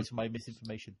apologise for my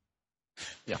misinformation.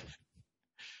 Yeah.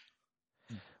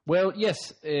 Well,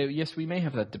 yes, we may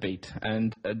have that debate,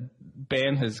 and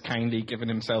Ben has kindly given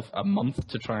himself a month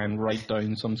to try and write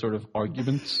down some sort of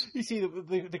arguments. You see,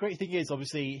 the great thing is,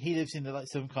 obviously, he lives in like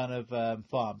some kind of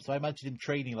farm. So I imagine him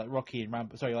training like Rocky and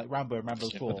Rambo. Sorry, like Rambo and Rambo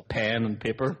 4. With pen and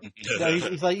paper. So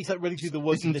he's like running through the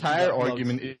woods. This and lifting entire up logs.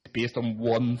 argument is based on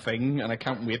one thing, and I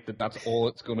can't wait that that's all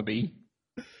it's going to be.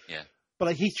 But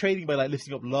like he's training by like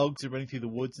lifting up logs and running through the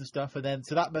woods and stuff. And then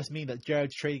so that must mean that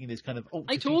Jared's training in this kind of.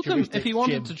 I told him if he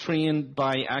wanted gym. to train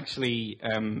by actually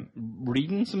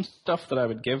reading some stuff that I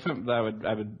would give him, that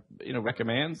I would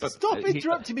recommend. But Stop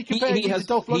interrupting me comparing he you to has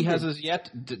Dolph he Lundgren. has as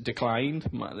yet declined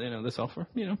this offer.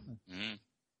 Mm.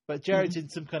 But Jared's in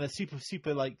some kind of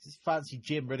super like fancy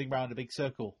gym running around a big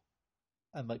circle,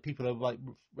 and like people are like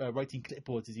writing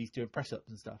clipboards as he's doing press ups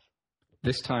and stuff.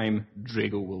 This time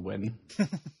Drago will win.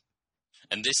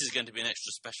 And this is going to be an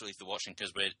extra special if you're watching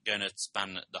because we're going to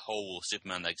span the whole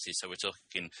Superman legacy. So we're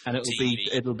talking, and TV,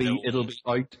 it'll be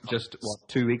out just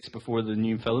 2 weeks before the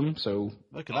new film. So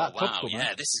Look at that. wow, topical, man.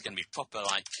 yeah, this is going to be proper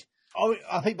like. Oh,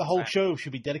 I think the whole show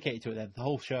should be dedicated to it then. The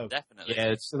whole show. Definitely.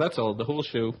 yeah, so that's all. The whole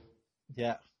show,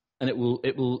 Yeah. and it will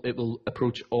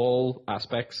approach all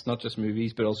aspects, not just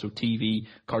movies, but also TV,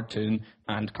 cartoon,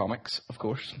 and comics, of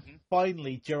course.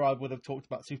 Finally, Gerard would have talked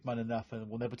about Superman enough, and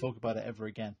we'll never talk about it ever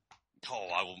again. Oh,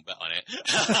 I won't bet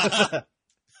on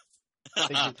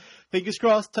it. Fingers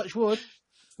crossed. Touch wood.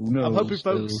 Who knows? I'm hoping,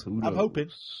 folks. Still, who I'm hoping.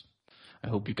 knows? I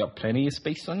hope you got plenty of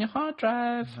space on your hard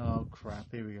drive. Oh crap!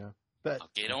 Here we go. But I'll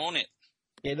get on it.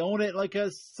 get on it like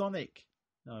a Sonic.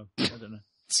 No, I don't know.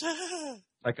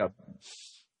 Like a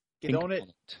Get on it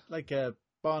like a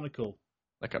barnacle.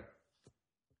 like a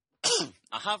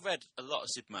I have read a lot of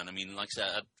Superman. I mean, like I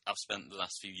said, I've spent the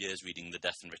last few years reading The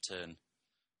Death and Return,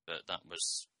 but that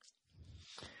was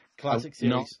Classic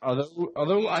no. series.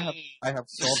 Although I have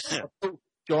thought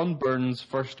John Byrne's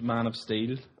first Man of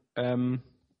Steel. The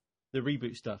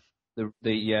reboot stuff. The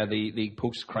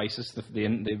post crisis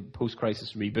the post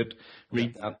crisis reboot.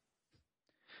 Read that.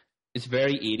 It's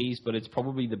very 80s, but it's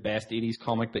probably the best 80s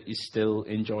comic that is still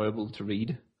enjoyable to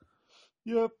read.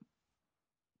 Yep.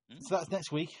 So that's next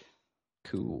week.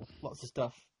 Cool. Lots of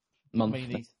stuff. Month.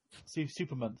 Mainly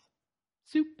Super Month.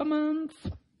 Super month.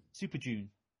 Super June.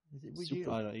 Is it June?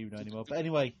 I don't even know anymore. But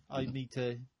anyway, I need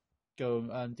to go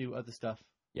and do other stuff.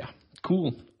 Yeah.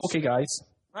 Cool. Okay, guys.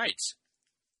 right.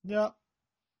 Yeah.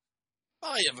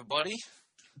 Bye, everybody.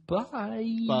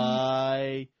 Bye.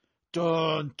 Bye.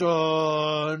 Dun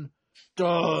dun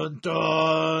dun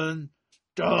dun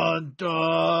dun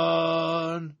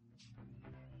dun.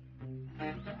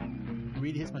 It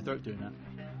really hits my throat doing that.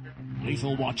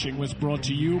 Lethal Watching was brought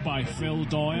to you by Phil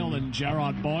Doyle and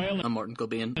Gerard Boyle I'm Martin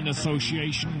Cobain. in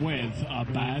association with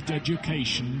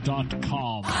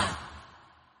abadeducation.com.